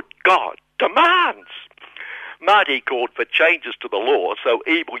 Good God, demands! Marty called for changes to the law so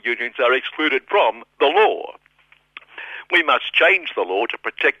evil unions are excluded from the law. We must change the law to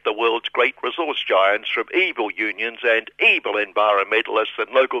protect the world's great resource giants from evil unions and evil environmentalists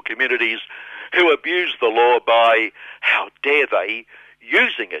and local communities who abuse the law by, how dare they,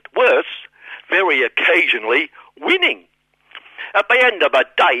 using it. Worse, very occasionally winning. At the end of the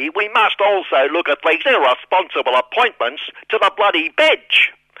day, we must also look at these irresponsible appointments to the bloody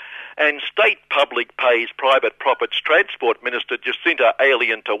bench. And state public pays private profits Transport Minister Jacinta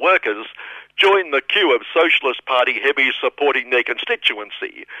Alien to workers joined the queue of Socialist Party heavies supporting their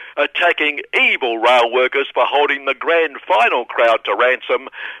constituency, attacking evil rail workers for holding the grand final crowd to ransom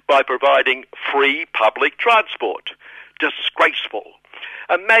by providing free public transport. Disgraceful.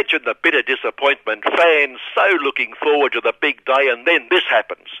 Imagine the bitter disappointment, fans so looking forward to the big day, and then this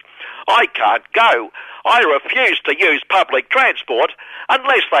happens. I can't go. I refuse to use public transport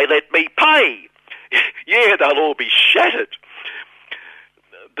unless they let me pay. Yeah, they'll all be shattered.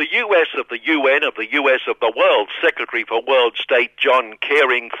 The US of the UN of the US of the World Secretary for World State John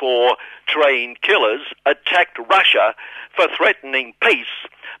Caring for Trained Killers attacked Russia for threatening peace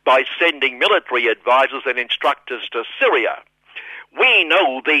by sending military advisors and instructors to Syria. We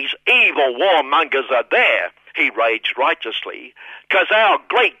know these evil warmongers are there, he raged righteously, because our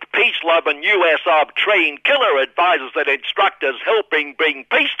great peace-loving US of trained killer advisors and instructors helping bring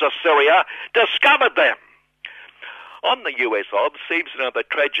peace to Syria discovered them. On the US of seems another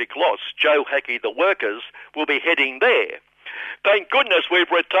tragic loss. Joe Hackey, the workers, will be heading there. Thank goodness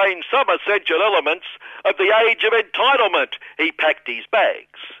we've retained some essential elements of the age of entitlement. He packed his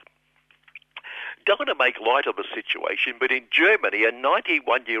bags. Don't want to make light of the situation, but in Germany, a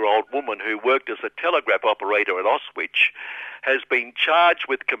 91-year-old woman who worked as a telegraph operator at Auschwitz has been charged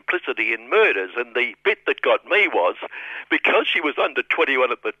with complicity in murders. And the bit that got me was, because she was under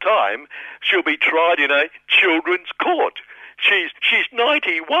 21 at the time, she'll be tried in a children's court. She's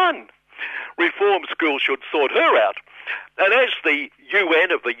 91. Reform school should sort her out. And as the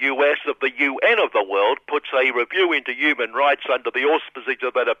UN of the US of the UN of the world puts a review into human rights under the auspices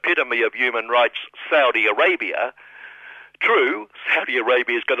of that epitome of human rights, Saudi Arabia, true, Saudi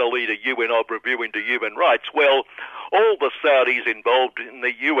Arabia is going to lead a UN of review into human rights. Well, all the Saudis involved in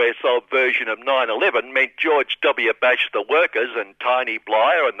the US of version of 9/11 meant George W. Bush, the workers, and Tony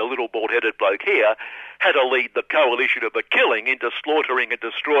Blair and the little bald-headed bloke here had to lead the coalition of the killing into slaughtering and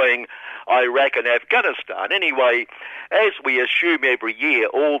destroying Iraq and Afghanistan. Anyway, as we assume every year,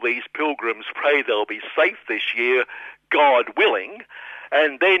 all these pilgrims pray they'll be safe this year, God willing,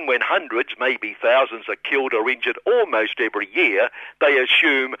 and then when hundreds, maybe thousands, are killed or injured almost every year, they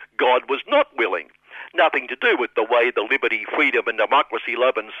assume God was not willing. Nothing to do with the way the liberty, freedom and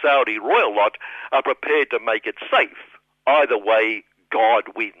democracy-loving Saudi royal lot are prepared to make it safe. Either way, God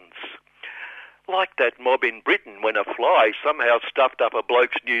wins. Like that mob in Britain when a fly somehow stuffed up a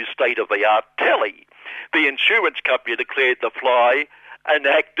bloke's new state-of-the-art telly. The insurance company declared the fly an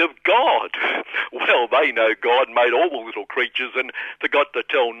act of God. Well, they know God made all the little creatures and forgot to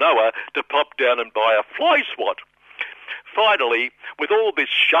tell Noah to pop down and buy a fly swat. Finally, with all this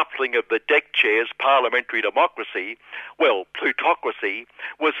shuffling of the deck chairs, parliamentary democracy, well, plutocracy,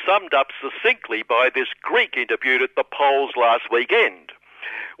 was summed up succinctly by this Greek interviewed at the polls last weekend.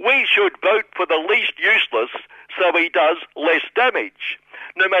 We should vote for the least useless so he does less damage.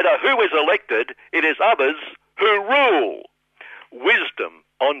 No matter who is elected, it is others who rule. Wisdom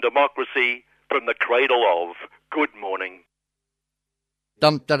on democracy from the cradle of Good Morning.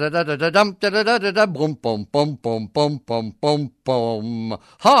 Dum da da da da da dum da da da da da boom boom boom boom boom boom boom boom.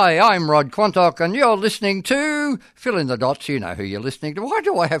 Hi, I'm Rod Quantock, and you're listening to Fill in the Dots. You know who you're listening to. Why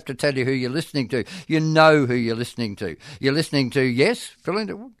do I have to tell you who you're listening to? You know who you're listening to. You're listening to, yes, fill in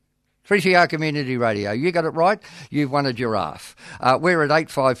the 3CR Community Radio. You got it right. You've won a giraffe. We're at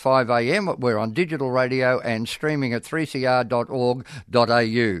 8:55 a.m. We're on digital radio and streaming at 3cr.org.au.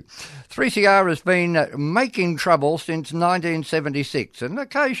 3CR has been making trouble since 1976, and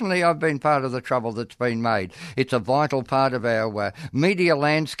occasionally I've been part of the trouble that's been made. It's a vital part of our media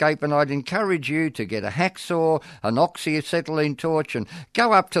landscape, and I'd encourage you to get a hacksaw, an oxyacetylene torch, and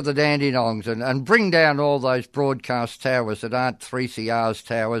go up to the Dandenongs and bring down all those broadcast towers that aren't 3CR's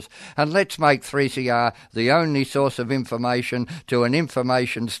towers, and let's make 3CR the only source of information to an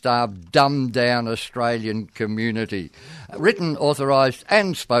information-starved, dumbed-down Australian community. Written, authorised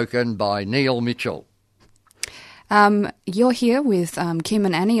and spoken by Neil Mitchell. You're here with Kim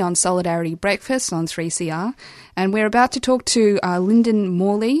and Annie on Solidarity Breakfast on 3CR, and we're about to talk to Lyndon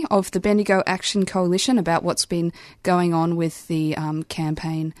Morley of the Bendigo Action Coalition about what's been going on with the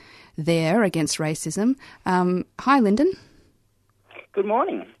campaign there against racism. Hi, Lyndon. Good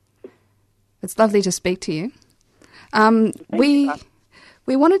morning. It's lovely to speak to you. I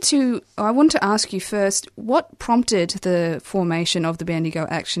wanted to ask you first, what prompted the formation of the Bendigo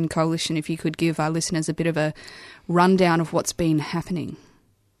Action Coalition, if you could give our listeners a bit of a rundown of what's been happening?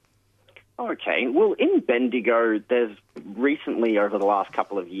 Okay, well, in Bendigo, there's recently, over the last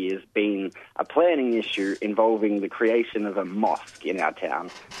couple of years, been a planning issue involving the creation of a mosque in our town.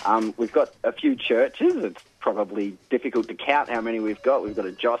 We've got a few churches. It's probably difficult to count how many we've got. We've got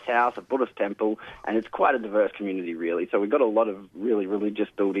a Joss house, a Buddhist temple, and it's quite a diverse community, really. So we've got a lot of really religious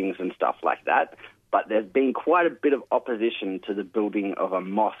buildings and stuff like that. But there's been quite a bit of opposition to the building of a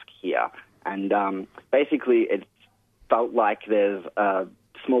mosque here. And basically, it felt like there's a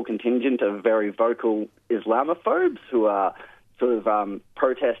small contingent of very vocal Islamophobes who are sort of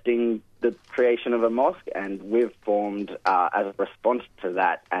protesting the creation of a mosque, and we've formed as a response to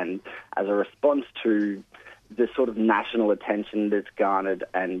that and as a response to the sort of national attention that's garnered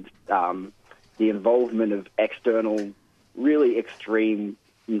and the involvement of external, really extreme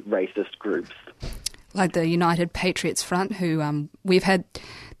racist groups. Like the United Patriots Front, who we've had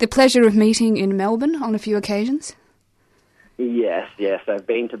the pleasure of meeting in Melbourne on a few occasions. Yes. They've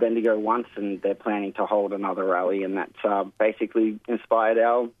been to Bendigo once, and they're planning to hold another rally, and that's basically inspired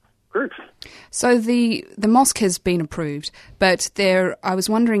our group. So the mosque has been approved, but I was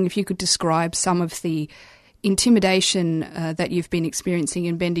wondering if you could describe some of the intimidation that you've been experiencing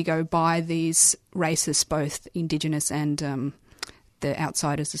in Bendigo by these racists, both Indigenous and the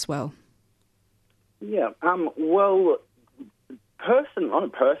outsiders as well. Yeah, well, on a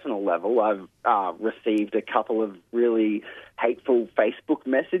personal level, I've received a couple of really hateful Facebook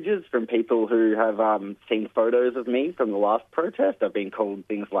messages from people who have seen photos of me from the last protest. I've been called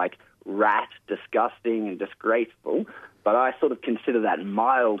things like rat, disgusting and disgraceful, but I sort of consider that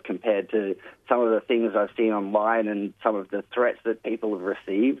mild compared to some of the things I've seen online and some of the threats that people have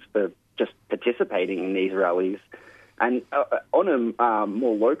received for just participating in these rallies. And on a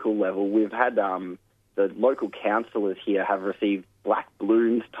more local level, we've had the local councillors here have received black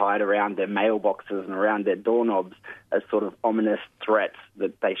balloons tied around their mailboxes and around their doorknobs as sort of ominous threats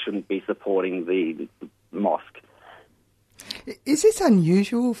that they shouldn't be supporting the mosque. Is this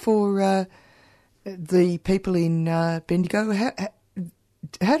unusual for the people in Bendigo?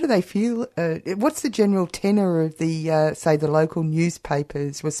 How do they feel? What's the general tenor of the, say, the local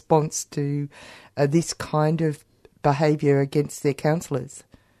newspapers' response to this kind of behaviour against their councillors?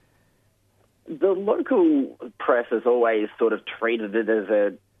 The local press has always sort of treated it as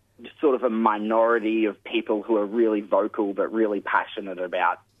a sort of a minority of people who are really vocal but really passionate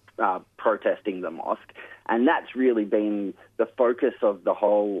about protesting the mosque. And that's really been the focus of the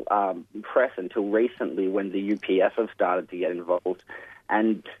whole press until recently, when the UPF have started to get involved.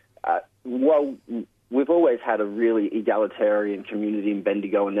 And while we've always had a really egalitarian community in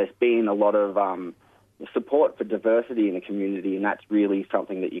Bendigo, and there's been a lot of support for diversity in the community, and that's really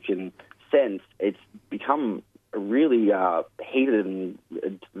something that you can sense, it's become really heated and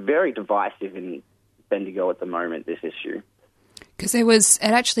very divisive in Bendigo at the moment, this issue. Because it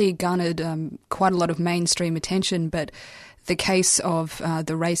actually garnered quite a lot of mainstream attention, but the case of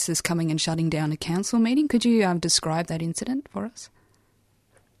the racists coming and shutting down a council meeting, could you describe that incident for us?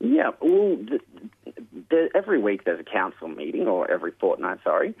 Yeah, well, every week there's a council meeting, or every fortnight,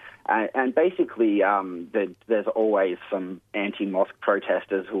 sorry, and basically there's always some anti-mosque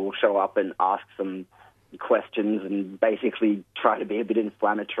protesters who will show up and ask some questions and basically try to be a bit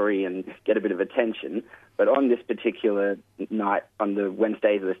inflammatory and get a bit of attention. But on this particular night, on the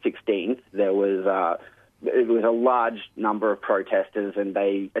Wednesday the 16th, it was a large number of protesters, and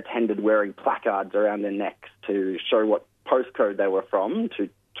they attended wearing placards around their necks to show what postcode they were from, to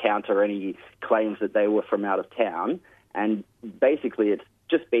counter any claims that they were from out of town. And basically it's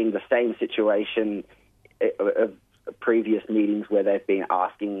just been the same situation of previous meetings where they've been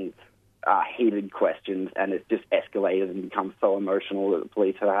asking heated questions, and it's just escalated and become so emotional that the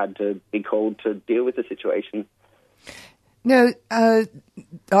police have had to be called to deal with the situation. Now, I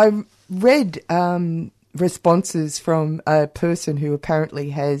read responses from a person who apparently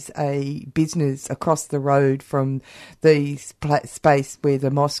has a business across the road from the space where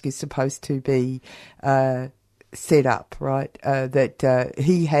the mosque is supposed to be set up, right? That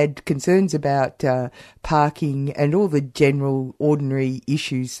he had concerns about parking and all the general ordinary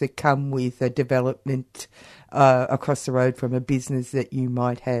issues that come with a development across the road from a business that you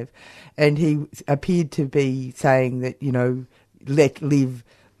might have. And he appeared to be saying that, you know, live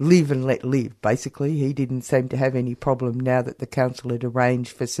and let live, basically. He didn't seem to have any problem now that the council had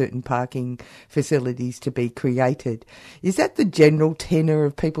arranged for certain parking facilities to be created. Is that the general tenor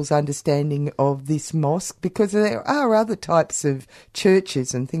of people's understanding of this mosque? Because there are other types of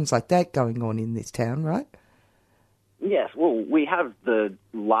churches and things like that going on in this town, right? Yes, well, we have the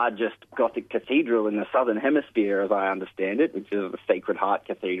largest Gothic cathedral in the Southern Hemisphere, as I understand it, which is the Sacred Heart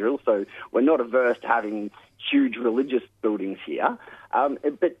Cathedral, so we're not averse to having huge religious buildings here.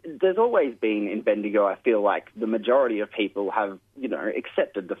 But there's always been, in Bendigo, I feel like the majority of people have, you know,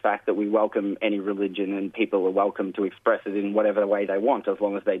 accepted the fact that we welcome any religion and people are welcome to express it in whatever way they want, as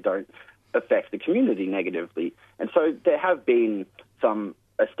long as they don't affect the community negatively. And so there have been some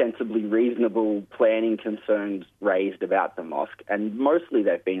ostensibly reasonable planning concerns raised about the mosque, and mostly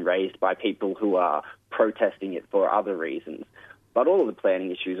they've been raised by people who are protesting it for other reasons. But all of the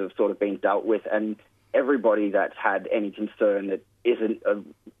planning issues have sort of been dealt with, and everybody that's had any concern that isn't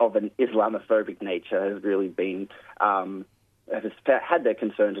of an Islamophobic nature has really been has had their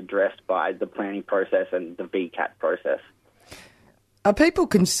concerns addressed by the planning process and the VCAT process. Are people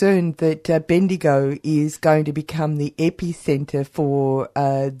concerned that Bendigo is going to become the epicentre for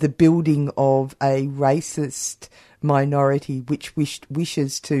the building of a racist minority which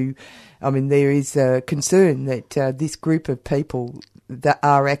wishes to... I mean, there is a concern that this group of people that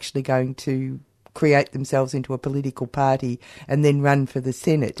are actually going to create themselves into a political party and then run for the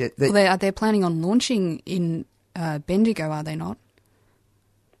Senate. Well, they're planning on launching in Bendigo, are they not?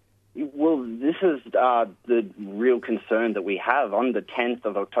 Well, this is the real concern that we have. On the 10th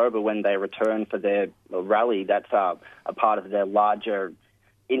of October, when they return for their rally, that's a part of their larger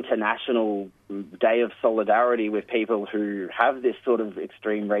international day of solidarity with people who have this sort of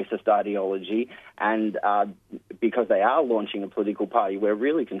extreme racist ideology. And because they are launching a political party, we're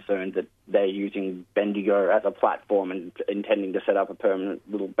really concerned that they're using Bendigo as a platform and intending to set up a permanent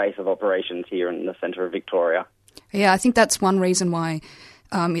little base of operations here in the centre of Victoria. Yeah, I think that's one reason why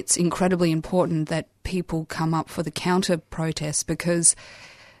it's incredibly important that people come up for the counter-protest, because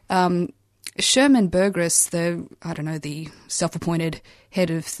Sherman Burgess, the self-appointed head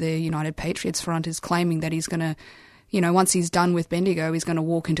of the United Patriots Front, is claiming that he's going to, once he's done with Bendigo, he's going to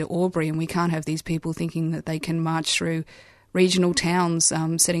walk into Albury, and we can't have these people thinking that they can march through regional towns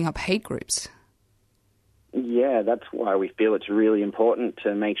setting up hate groups. Yeah, that's why we feel it's really important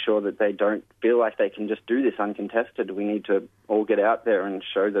to make sure that they don't feel like they can just do this uncontested. We need to all get out there and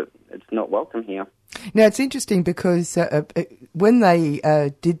show that it's not welcome here. Now, it's interesting because when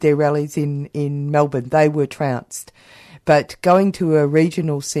they did their rallies in Melbourne, they were trounced. But going to a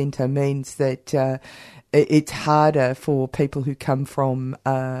regional centre means that it's harder for people who come from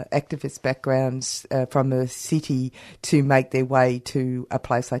activist backgrounds from a city to make their way to a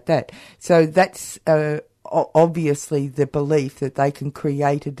place like that. So that's obviously the belief that they can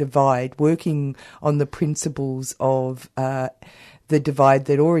create a divide working on the principles of the divide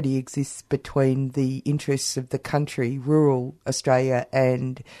that already exists between the interests of the country, rural Australia,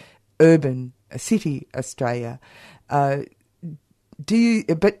 and urban city Australia. But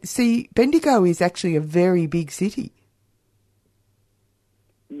see, Bendigo is actually a very big city.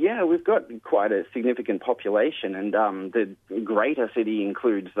 Yeah, we've got quite a significant population, and the greater city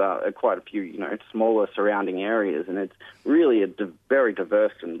includes quite a few, smaller surrounding areas, and it's really a very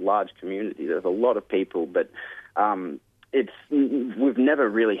diverse and large community. There's a lot of people, but we've never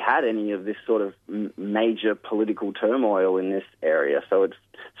really had any of this sort of major political turmoil in this area, so it's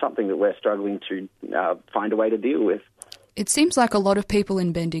something that we're struggling to find a way to deal with. It seems like a lot of people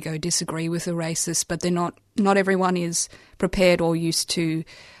in Bendigo disagree with the racists, but they're not everyone is prepared or used to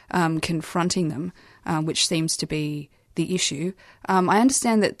confronting them, which seems to be the issue. I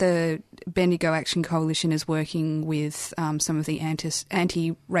understand that the Bendigo Action Coalition is working with some of the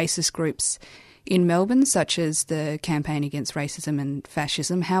anti-racist groups in Melbourne, such as the Campaign Against Racism and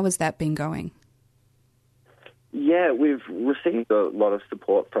Fascism. How has that been going? Yeah, we've received a lot of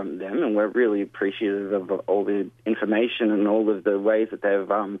support from them, and we're really appreciative of all the information and all of the ways that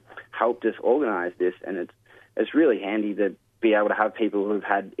they've helped us organise this. And it's really handy to be able to have people who've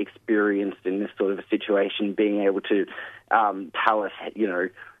had experience in this sort of a situation being able to tell us,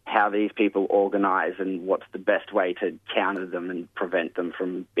 how these people organise and what's the best way to counter them and prevent them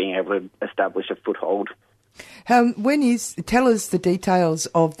from being able to establish a foothold. Tell us the details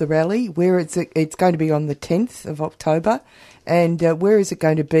of the rally, where it's going to be on the 10th of October, and where is it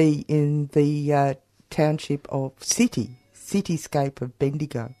going to be in the township of cityscape of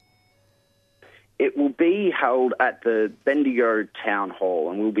Bendigo? It will be held at the Bendigo Town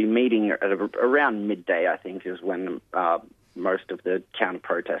Hall, and we'll be meeting at around midday, I think, is when most of the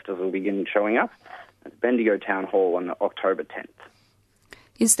counter-protesters will begin showing up at Bendigo Town Hall on October 10th.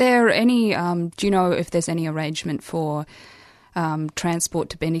 Is there any, do you know if there's any arrangement for transport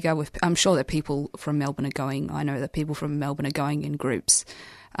to Bendigo? I'm sure that people from Melbourne are going. I know that people from Melbourne are going in groups.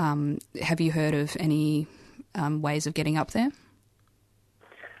 Have you heard of any ways of getting up there?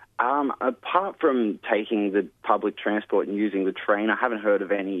 Apart from taking the public transport and using the train, I haven't heard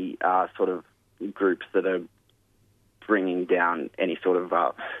of any sort of groups that are bringing down any sort of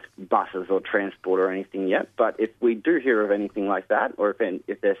buses or transport or anything yet. But if we do hear of anything like that, or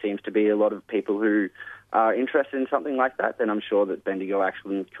if there seems to be a lot of people who are interested in something like that, then I'm sure that Bendigo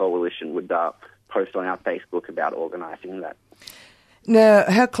Action Coalition would post on our Facebook about organising that. Now,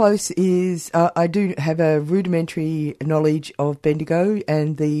 how close is... I do have a rudimentary knowledge of Bendigo,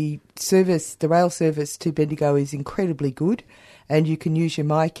 and the rail service to Bendigo is incredibly good, and you can use your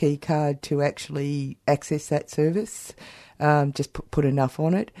MyKey card to actually access that service. Just put enough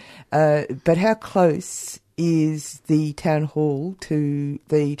on it. But how close is the town hall to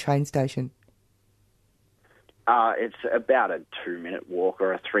the train station? It's about a 2-minute walk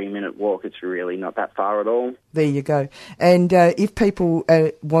or a 3-minute walk. It's really not that far at all. There you go. And if people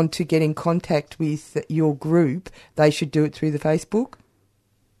want to get in contact with your group, they should do it through the Facebook?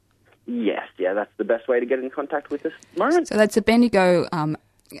 Yes, that's the best way to get in contact with us at the moment. So that's a Bendigo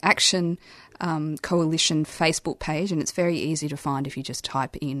Action Coalition Facebook page, and it's very easy to find if you just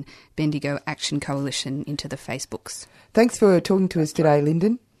type in Bendigo Action Coalition into the Facebooks. Thanks for talking to us today,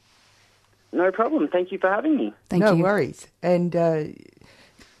 Lyndon. No problem. Thank you for having me. Thank you. No worries. And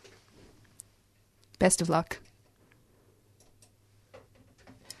best of luck.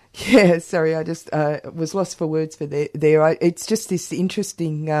 Yeah, sorry, I just was lost for words for there. It's just this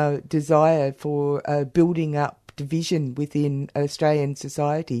interesting desire for building up division within Australian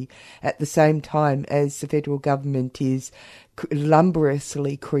society at the same time as the federal government is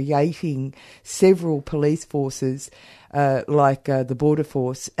lumberously creating several police forces like the Border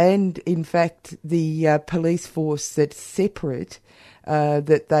Force, and in fact the police force that's separate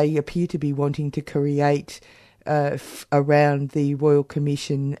that they appear to be wanting to create around the Royal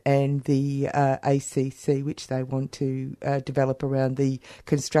Commission and the ACC, which they want to develop around the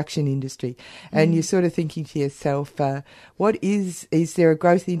construction industry. And you're sort of thinking to yourself, is there a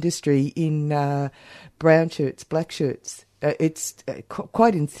growth industry in brown shirts, black shirts? It's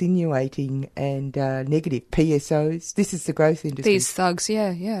quite insinuating and negative. PSOs, this is the growth industry. These thugs,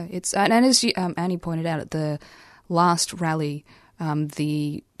 yeah. It's and as Annie pointed out at the last rally,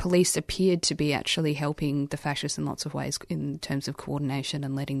 the police appeared to be actually helping the fascists in lots of ways in terms of coordination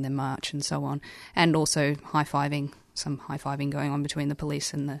and letting them march and so on, and also some high-fiving going on between the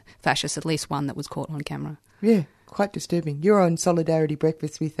police and the fascists, at least one that was caught on camera. Yeah, quite disturbing. You're on Solidarity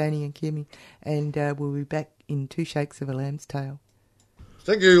Breakfast with Annie and Kimmy, and we'll be back in 2 shakes of a lamb's tail.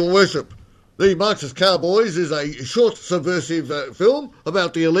 Thank you, Your Worship. The Marxist Cowboys is a short, subversive film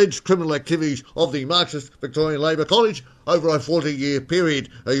about the alleged criminal activities of the Marxist Victorian Labour College over a 40-year period,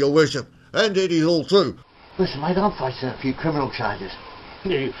 Your Worship. And it is all true. Listen, mate, I'm facing a few criminal charges.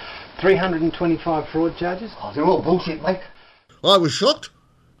 325 fraud charges? Oh, they're all bullshit, mate. I was shocked.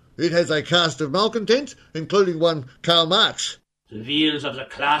 It has a cast of malcontents, including one Karl Marx. The wheels of the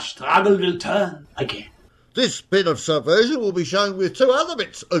class struggle will turn again. This bit of subversion will be shown with 2 other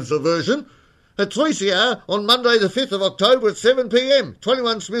bits of subversion at 3CR on Monday the 5th of October at 7 p.m,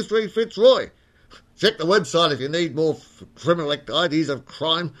 21 Smith Street, Fitzroy. Check the website if you need more criminal ideas of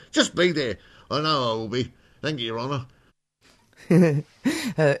crime. Just be there. I know I will be. Thank you, Your Honour.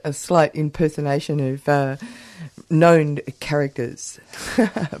 A slight impersonation of known characters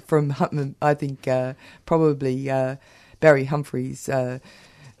from, I think, probably Barry Humphrey's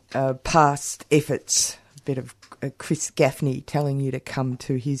past efforts. A bit of Chris Gaffney telling you to come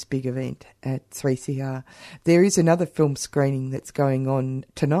to his big event at 3CR. There is another film screening that's going on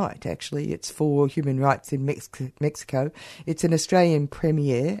tonight, actually. It's for human rights in Mexico. It's an Australian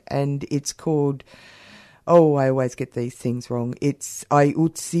premiere, and it's called Oh, I always get these things wrong. It's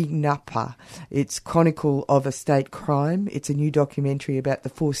Ayotzinapa. It's Chronicle of a State Crime. It's a new documentary about the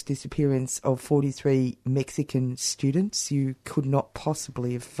forced disappearance of 43 Mexican students. You could not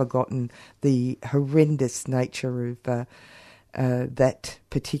possibly have forgotten the horrendous nature of that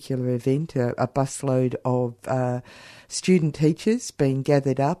particular event. A busload of student teachers being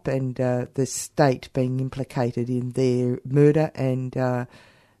gathered up and the state being implicated in their murder and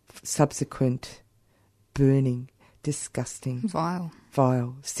subsequent burning. Disgusting. Vile.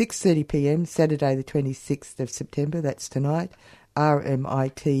 6:30pm, Saturday the 26th of September, that's tonight,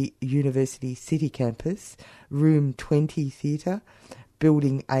 RMIT University City Campus, Room 20 Theatre,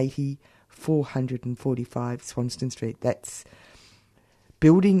 Building 80, 445 Swanston Street. That's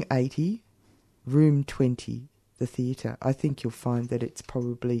Building 80, Room 20, the theatre. I think you'll find that it's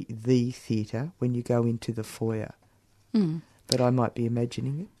probably the theatre when you go into the foyer. But I might be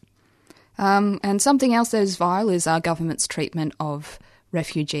imagining it. And something else that is vile is our government's treatment of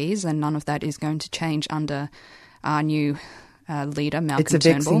refugees, and none of that is going to change under our new leader, Malcolm Turnbull. It's a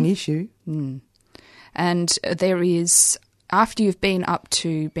vexing issue. And there is, after you've been up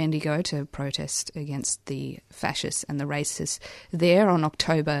to Bendigo to protest against the fascists and the racists there on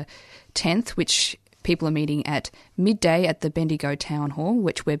October 10th, which people are meeting at midday at the Bendigo Town Hall,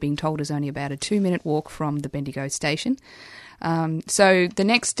 which we're being told is only about a 2-minute walk from the Bendigo station. So the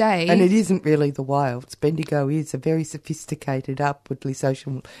next day... And it isn't really the wilds. Bendigo is a very sophisticated, upwardly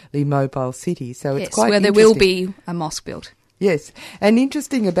socially mobile city. So it's quite where there will be a mosque built. Yes. And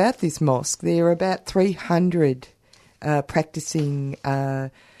interesting about this mosque, there are about 300 practising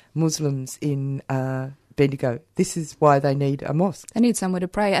Muslims in Bendigo. This is why they need a mosque. They need somewhere to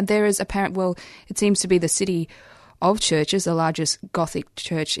pray. And there is it seems to be the city of churches, the largest Gothic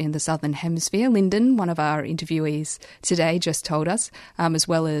church in the Southern Hemisphere. Lyndon, one of our interviewees today, just told us, as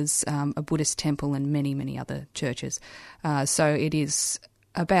well as a Buddhist temple and many, many other churches. So it is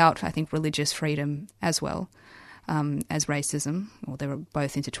about, I think, religious freedom as well as racism, or they're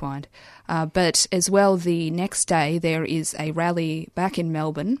both intertwined. But as well, the next day there is a rally back in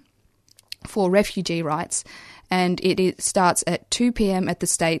Melbourne for refugee rights, and it starts at 2 p.m. at the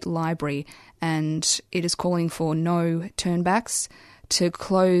State Library, and it is calling for no turnbacks, to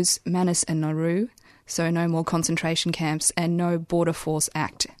close Manus and Nauru, so no more concentration camps, and no Border Force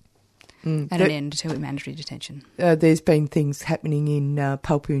Act, and an end to mandatory detention. There's been things happening in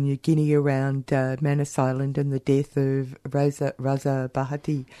Papua New Guinea around Manus Island and the death of Raza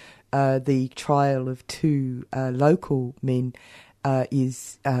Bahati. The trial of 2 local men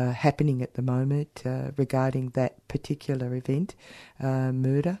is happening at the moment regarding that particular event,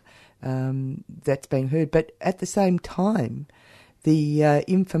 murder, that's being heard. But at the same time, the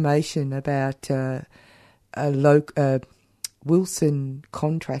information about Wilson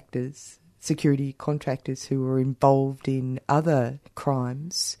contractors, security contractors who were involved in other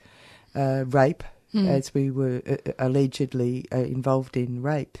crimes, rape, as we were allegedly involved in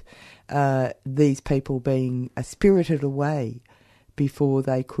rape, these people being spirited away before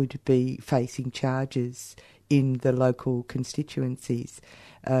they could be facing charges in the local constituencies,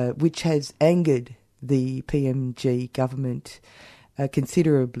 which has angered the PMG government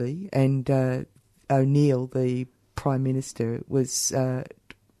considerably. And O'Neill, the Prime Minister, was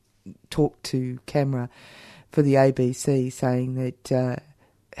talked to camera for the ABC saying that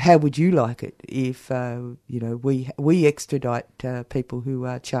how would you like it if we extradite people who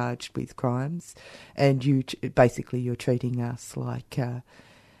are charged with crimes, and you're treating us like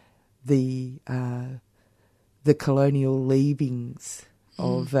the colonial leavings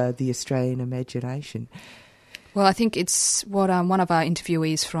of the Australian imagination. Well, I think it's what one of our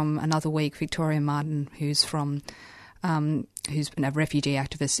interviewees from Another Week, Victoria Martin, who's been a refugee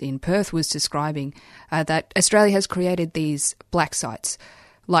activist in Perth, was describing that Australia has created these black sites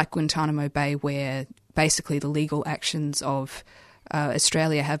like Guantanamo Bay, where basically the legal actions of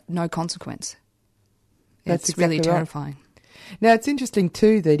Australia have no consequence. That's it's really exactly terrifying. Right. Now, it's interesting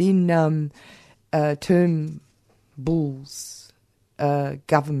too that in Turnbull's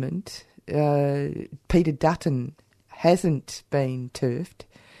government, Peter Dutton hasn't been turfed,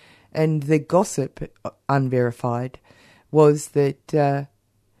 and the gossip, unverified, was that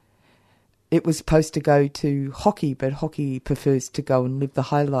it was supposed to go to hockey, but hockey prefers to go and live the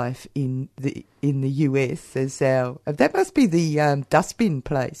high life in the US. That must be the dustbin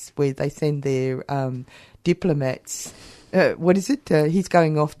place where they send their diplomats. What is it? He's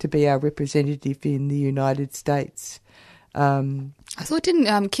going off to be our representative in the United States. I thought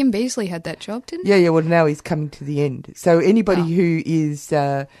Kim Beazley had that job, didn't he? Yeah. Well, now he's coming to the end. So anybody who is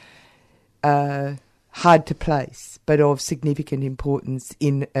hard to place, but of significant importance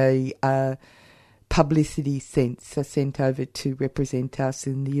in a publicity sense are sent over to represent us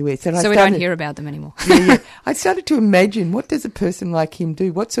in the US. And so we don't hear about them anymore. Yeah. I started to imagine, what does a person like him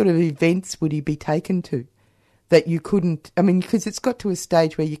do? What sort of events would he be taken to that you couldn't... I mean, because it's got to a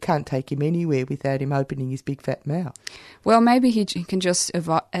stage where you can't take him anywhere without him opening his big fat mouth. Well, maybe he can just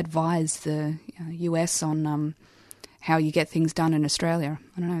advise the US on how you get things done in Australia.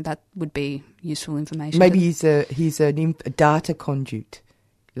 I don't know, that would be useful information. Maybe he's a data conduit.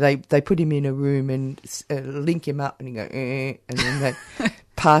 They put him in a room and link him up and he go, and then they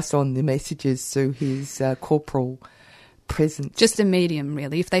pass on the messages through his corporal presence. Just a medium,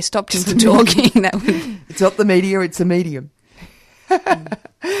 really. If they stopped him from talking, that would... It's not the media, it's a medium.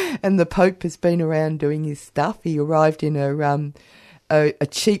 And the Pope has been around doing his stuff. He arrived in a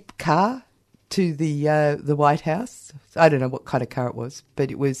cheap car to the White House. I don't know what kind of car it was,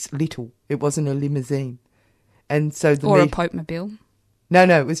 but it was little. It wasn't a limousine. And so a Pope-mobile?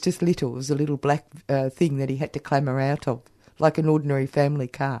 No, it was just little. It was a little black thing that he had to clamber out of, like an ordinary family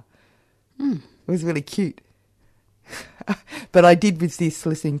car. It was really cute. But I did resist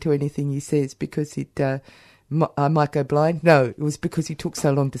listening to anything he says because I might go blind. No, it was because he took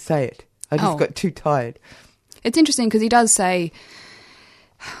so long to say it. I just got too tired. It's interesting because he does say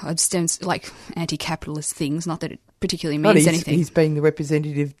like anti-capitalist things, not that it particularly means anything. He's being the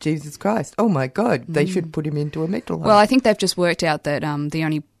representative of Jesus Christ. Oh my God, they should put him into a mental home. Well, I think they've just worked out that the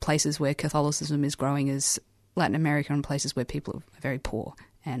only places where Catholicism is growing is Latin America and places where people are very poor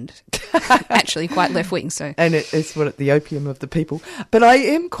and actually quite left-wing. So, and it's the opium of the people. But I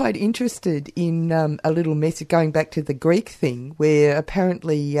am quite interested in a little message going back to the Greek thing, where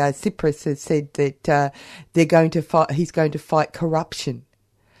apparently Tsipras has said that he's going to fight corruption.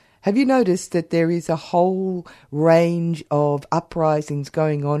 Have you noticed that there is a whole range of uprisings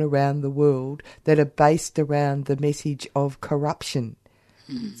going on around the world that are based around the message of corruption?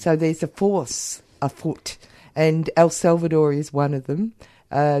 So there's a force afoot, and El Salvador is one of them.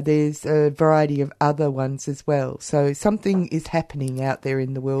 There's a variety of other ones as well. So something is happening out there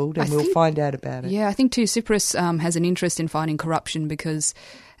in the world, and we'll find out about it. Yeah, I think too, Tsipras has an interest in fighting corruption because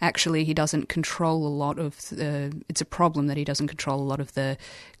actually he doesn't control a lot of it's a problem that he doesn't control a lot of the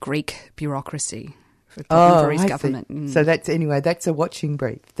Greek bureaucracy for his government. So that's a watching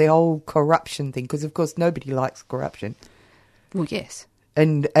brief, the whole corruption thing, because of course nobody likes corruption. Well, yes.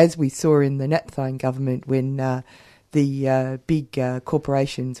 And as we saw in the Napthine government when the big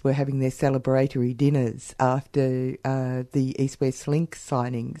corporations were having their celebratory dinners after the East-West Link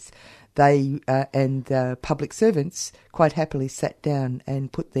signings, they and public servants quite happily sat down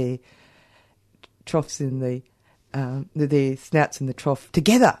and put their troughs in their snouts in the trough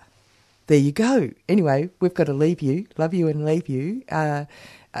together. There you go. Anyway, we've got to leave you. Love you and leave you.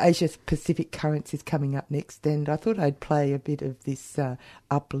 Asia Pacific Currents is coming up next, and I thought I'd play a bit of this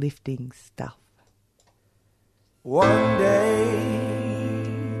uplifting stuff. One day,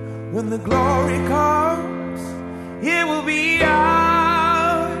 when the glory comes, it will be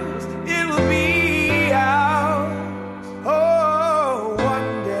ours, it will be ours. Oh,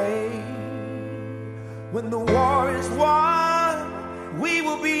 one day, when the war is won, we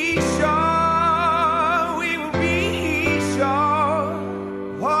will be sure, we will be sure.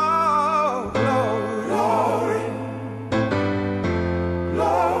 Oh, glory, glory,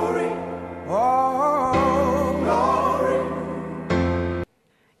 glory, oh, glory.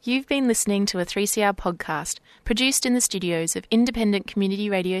 You've been listening to a 3CR podcast produced in the studios of independent community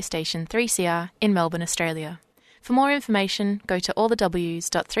radio station 3CR in Melbourne, Australia. For more information, go to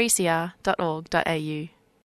allthews.3cr.org.au.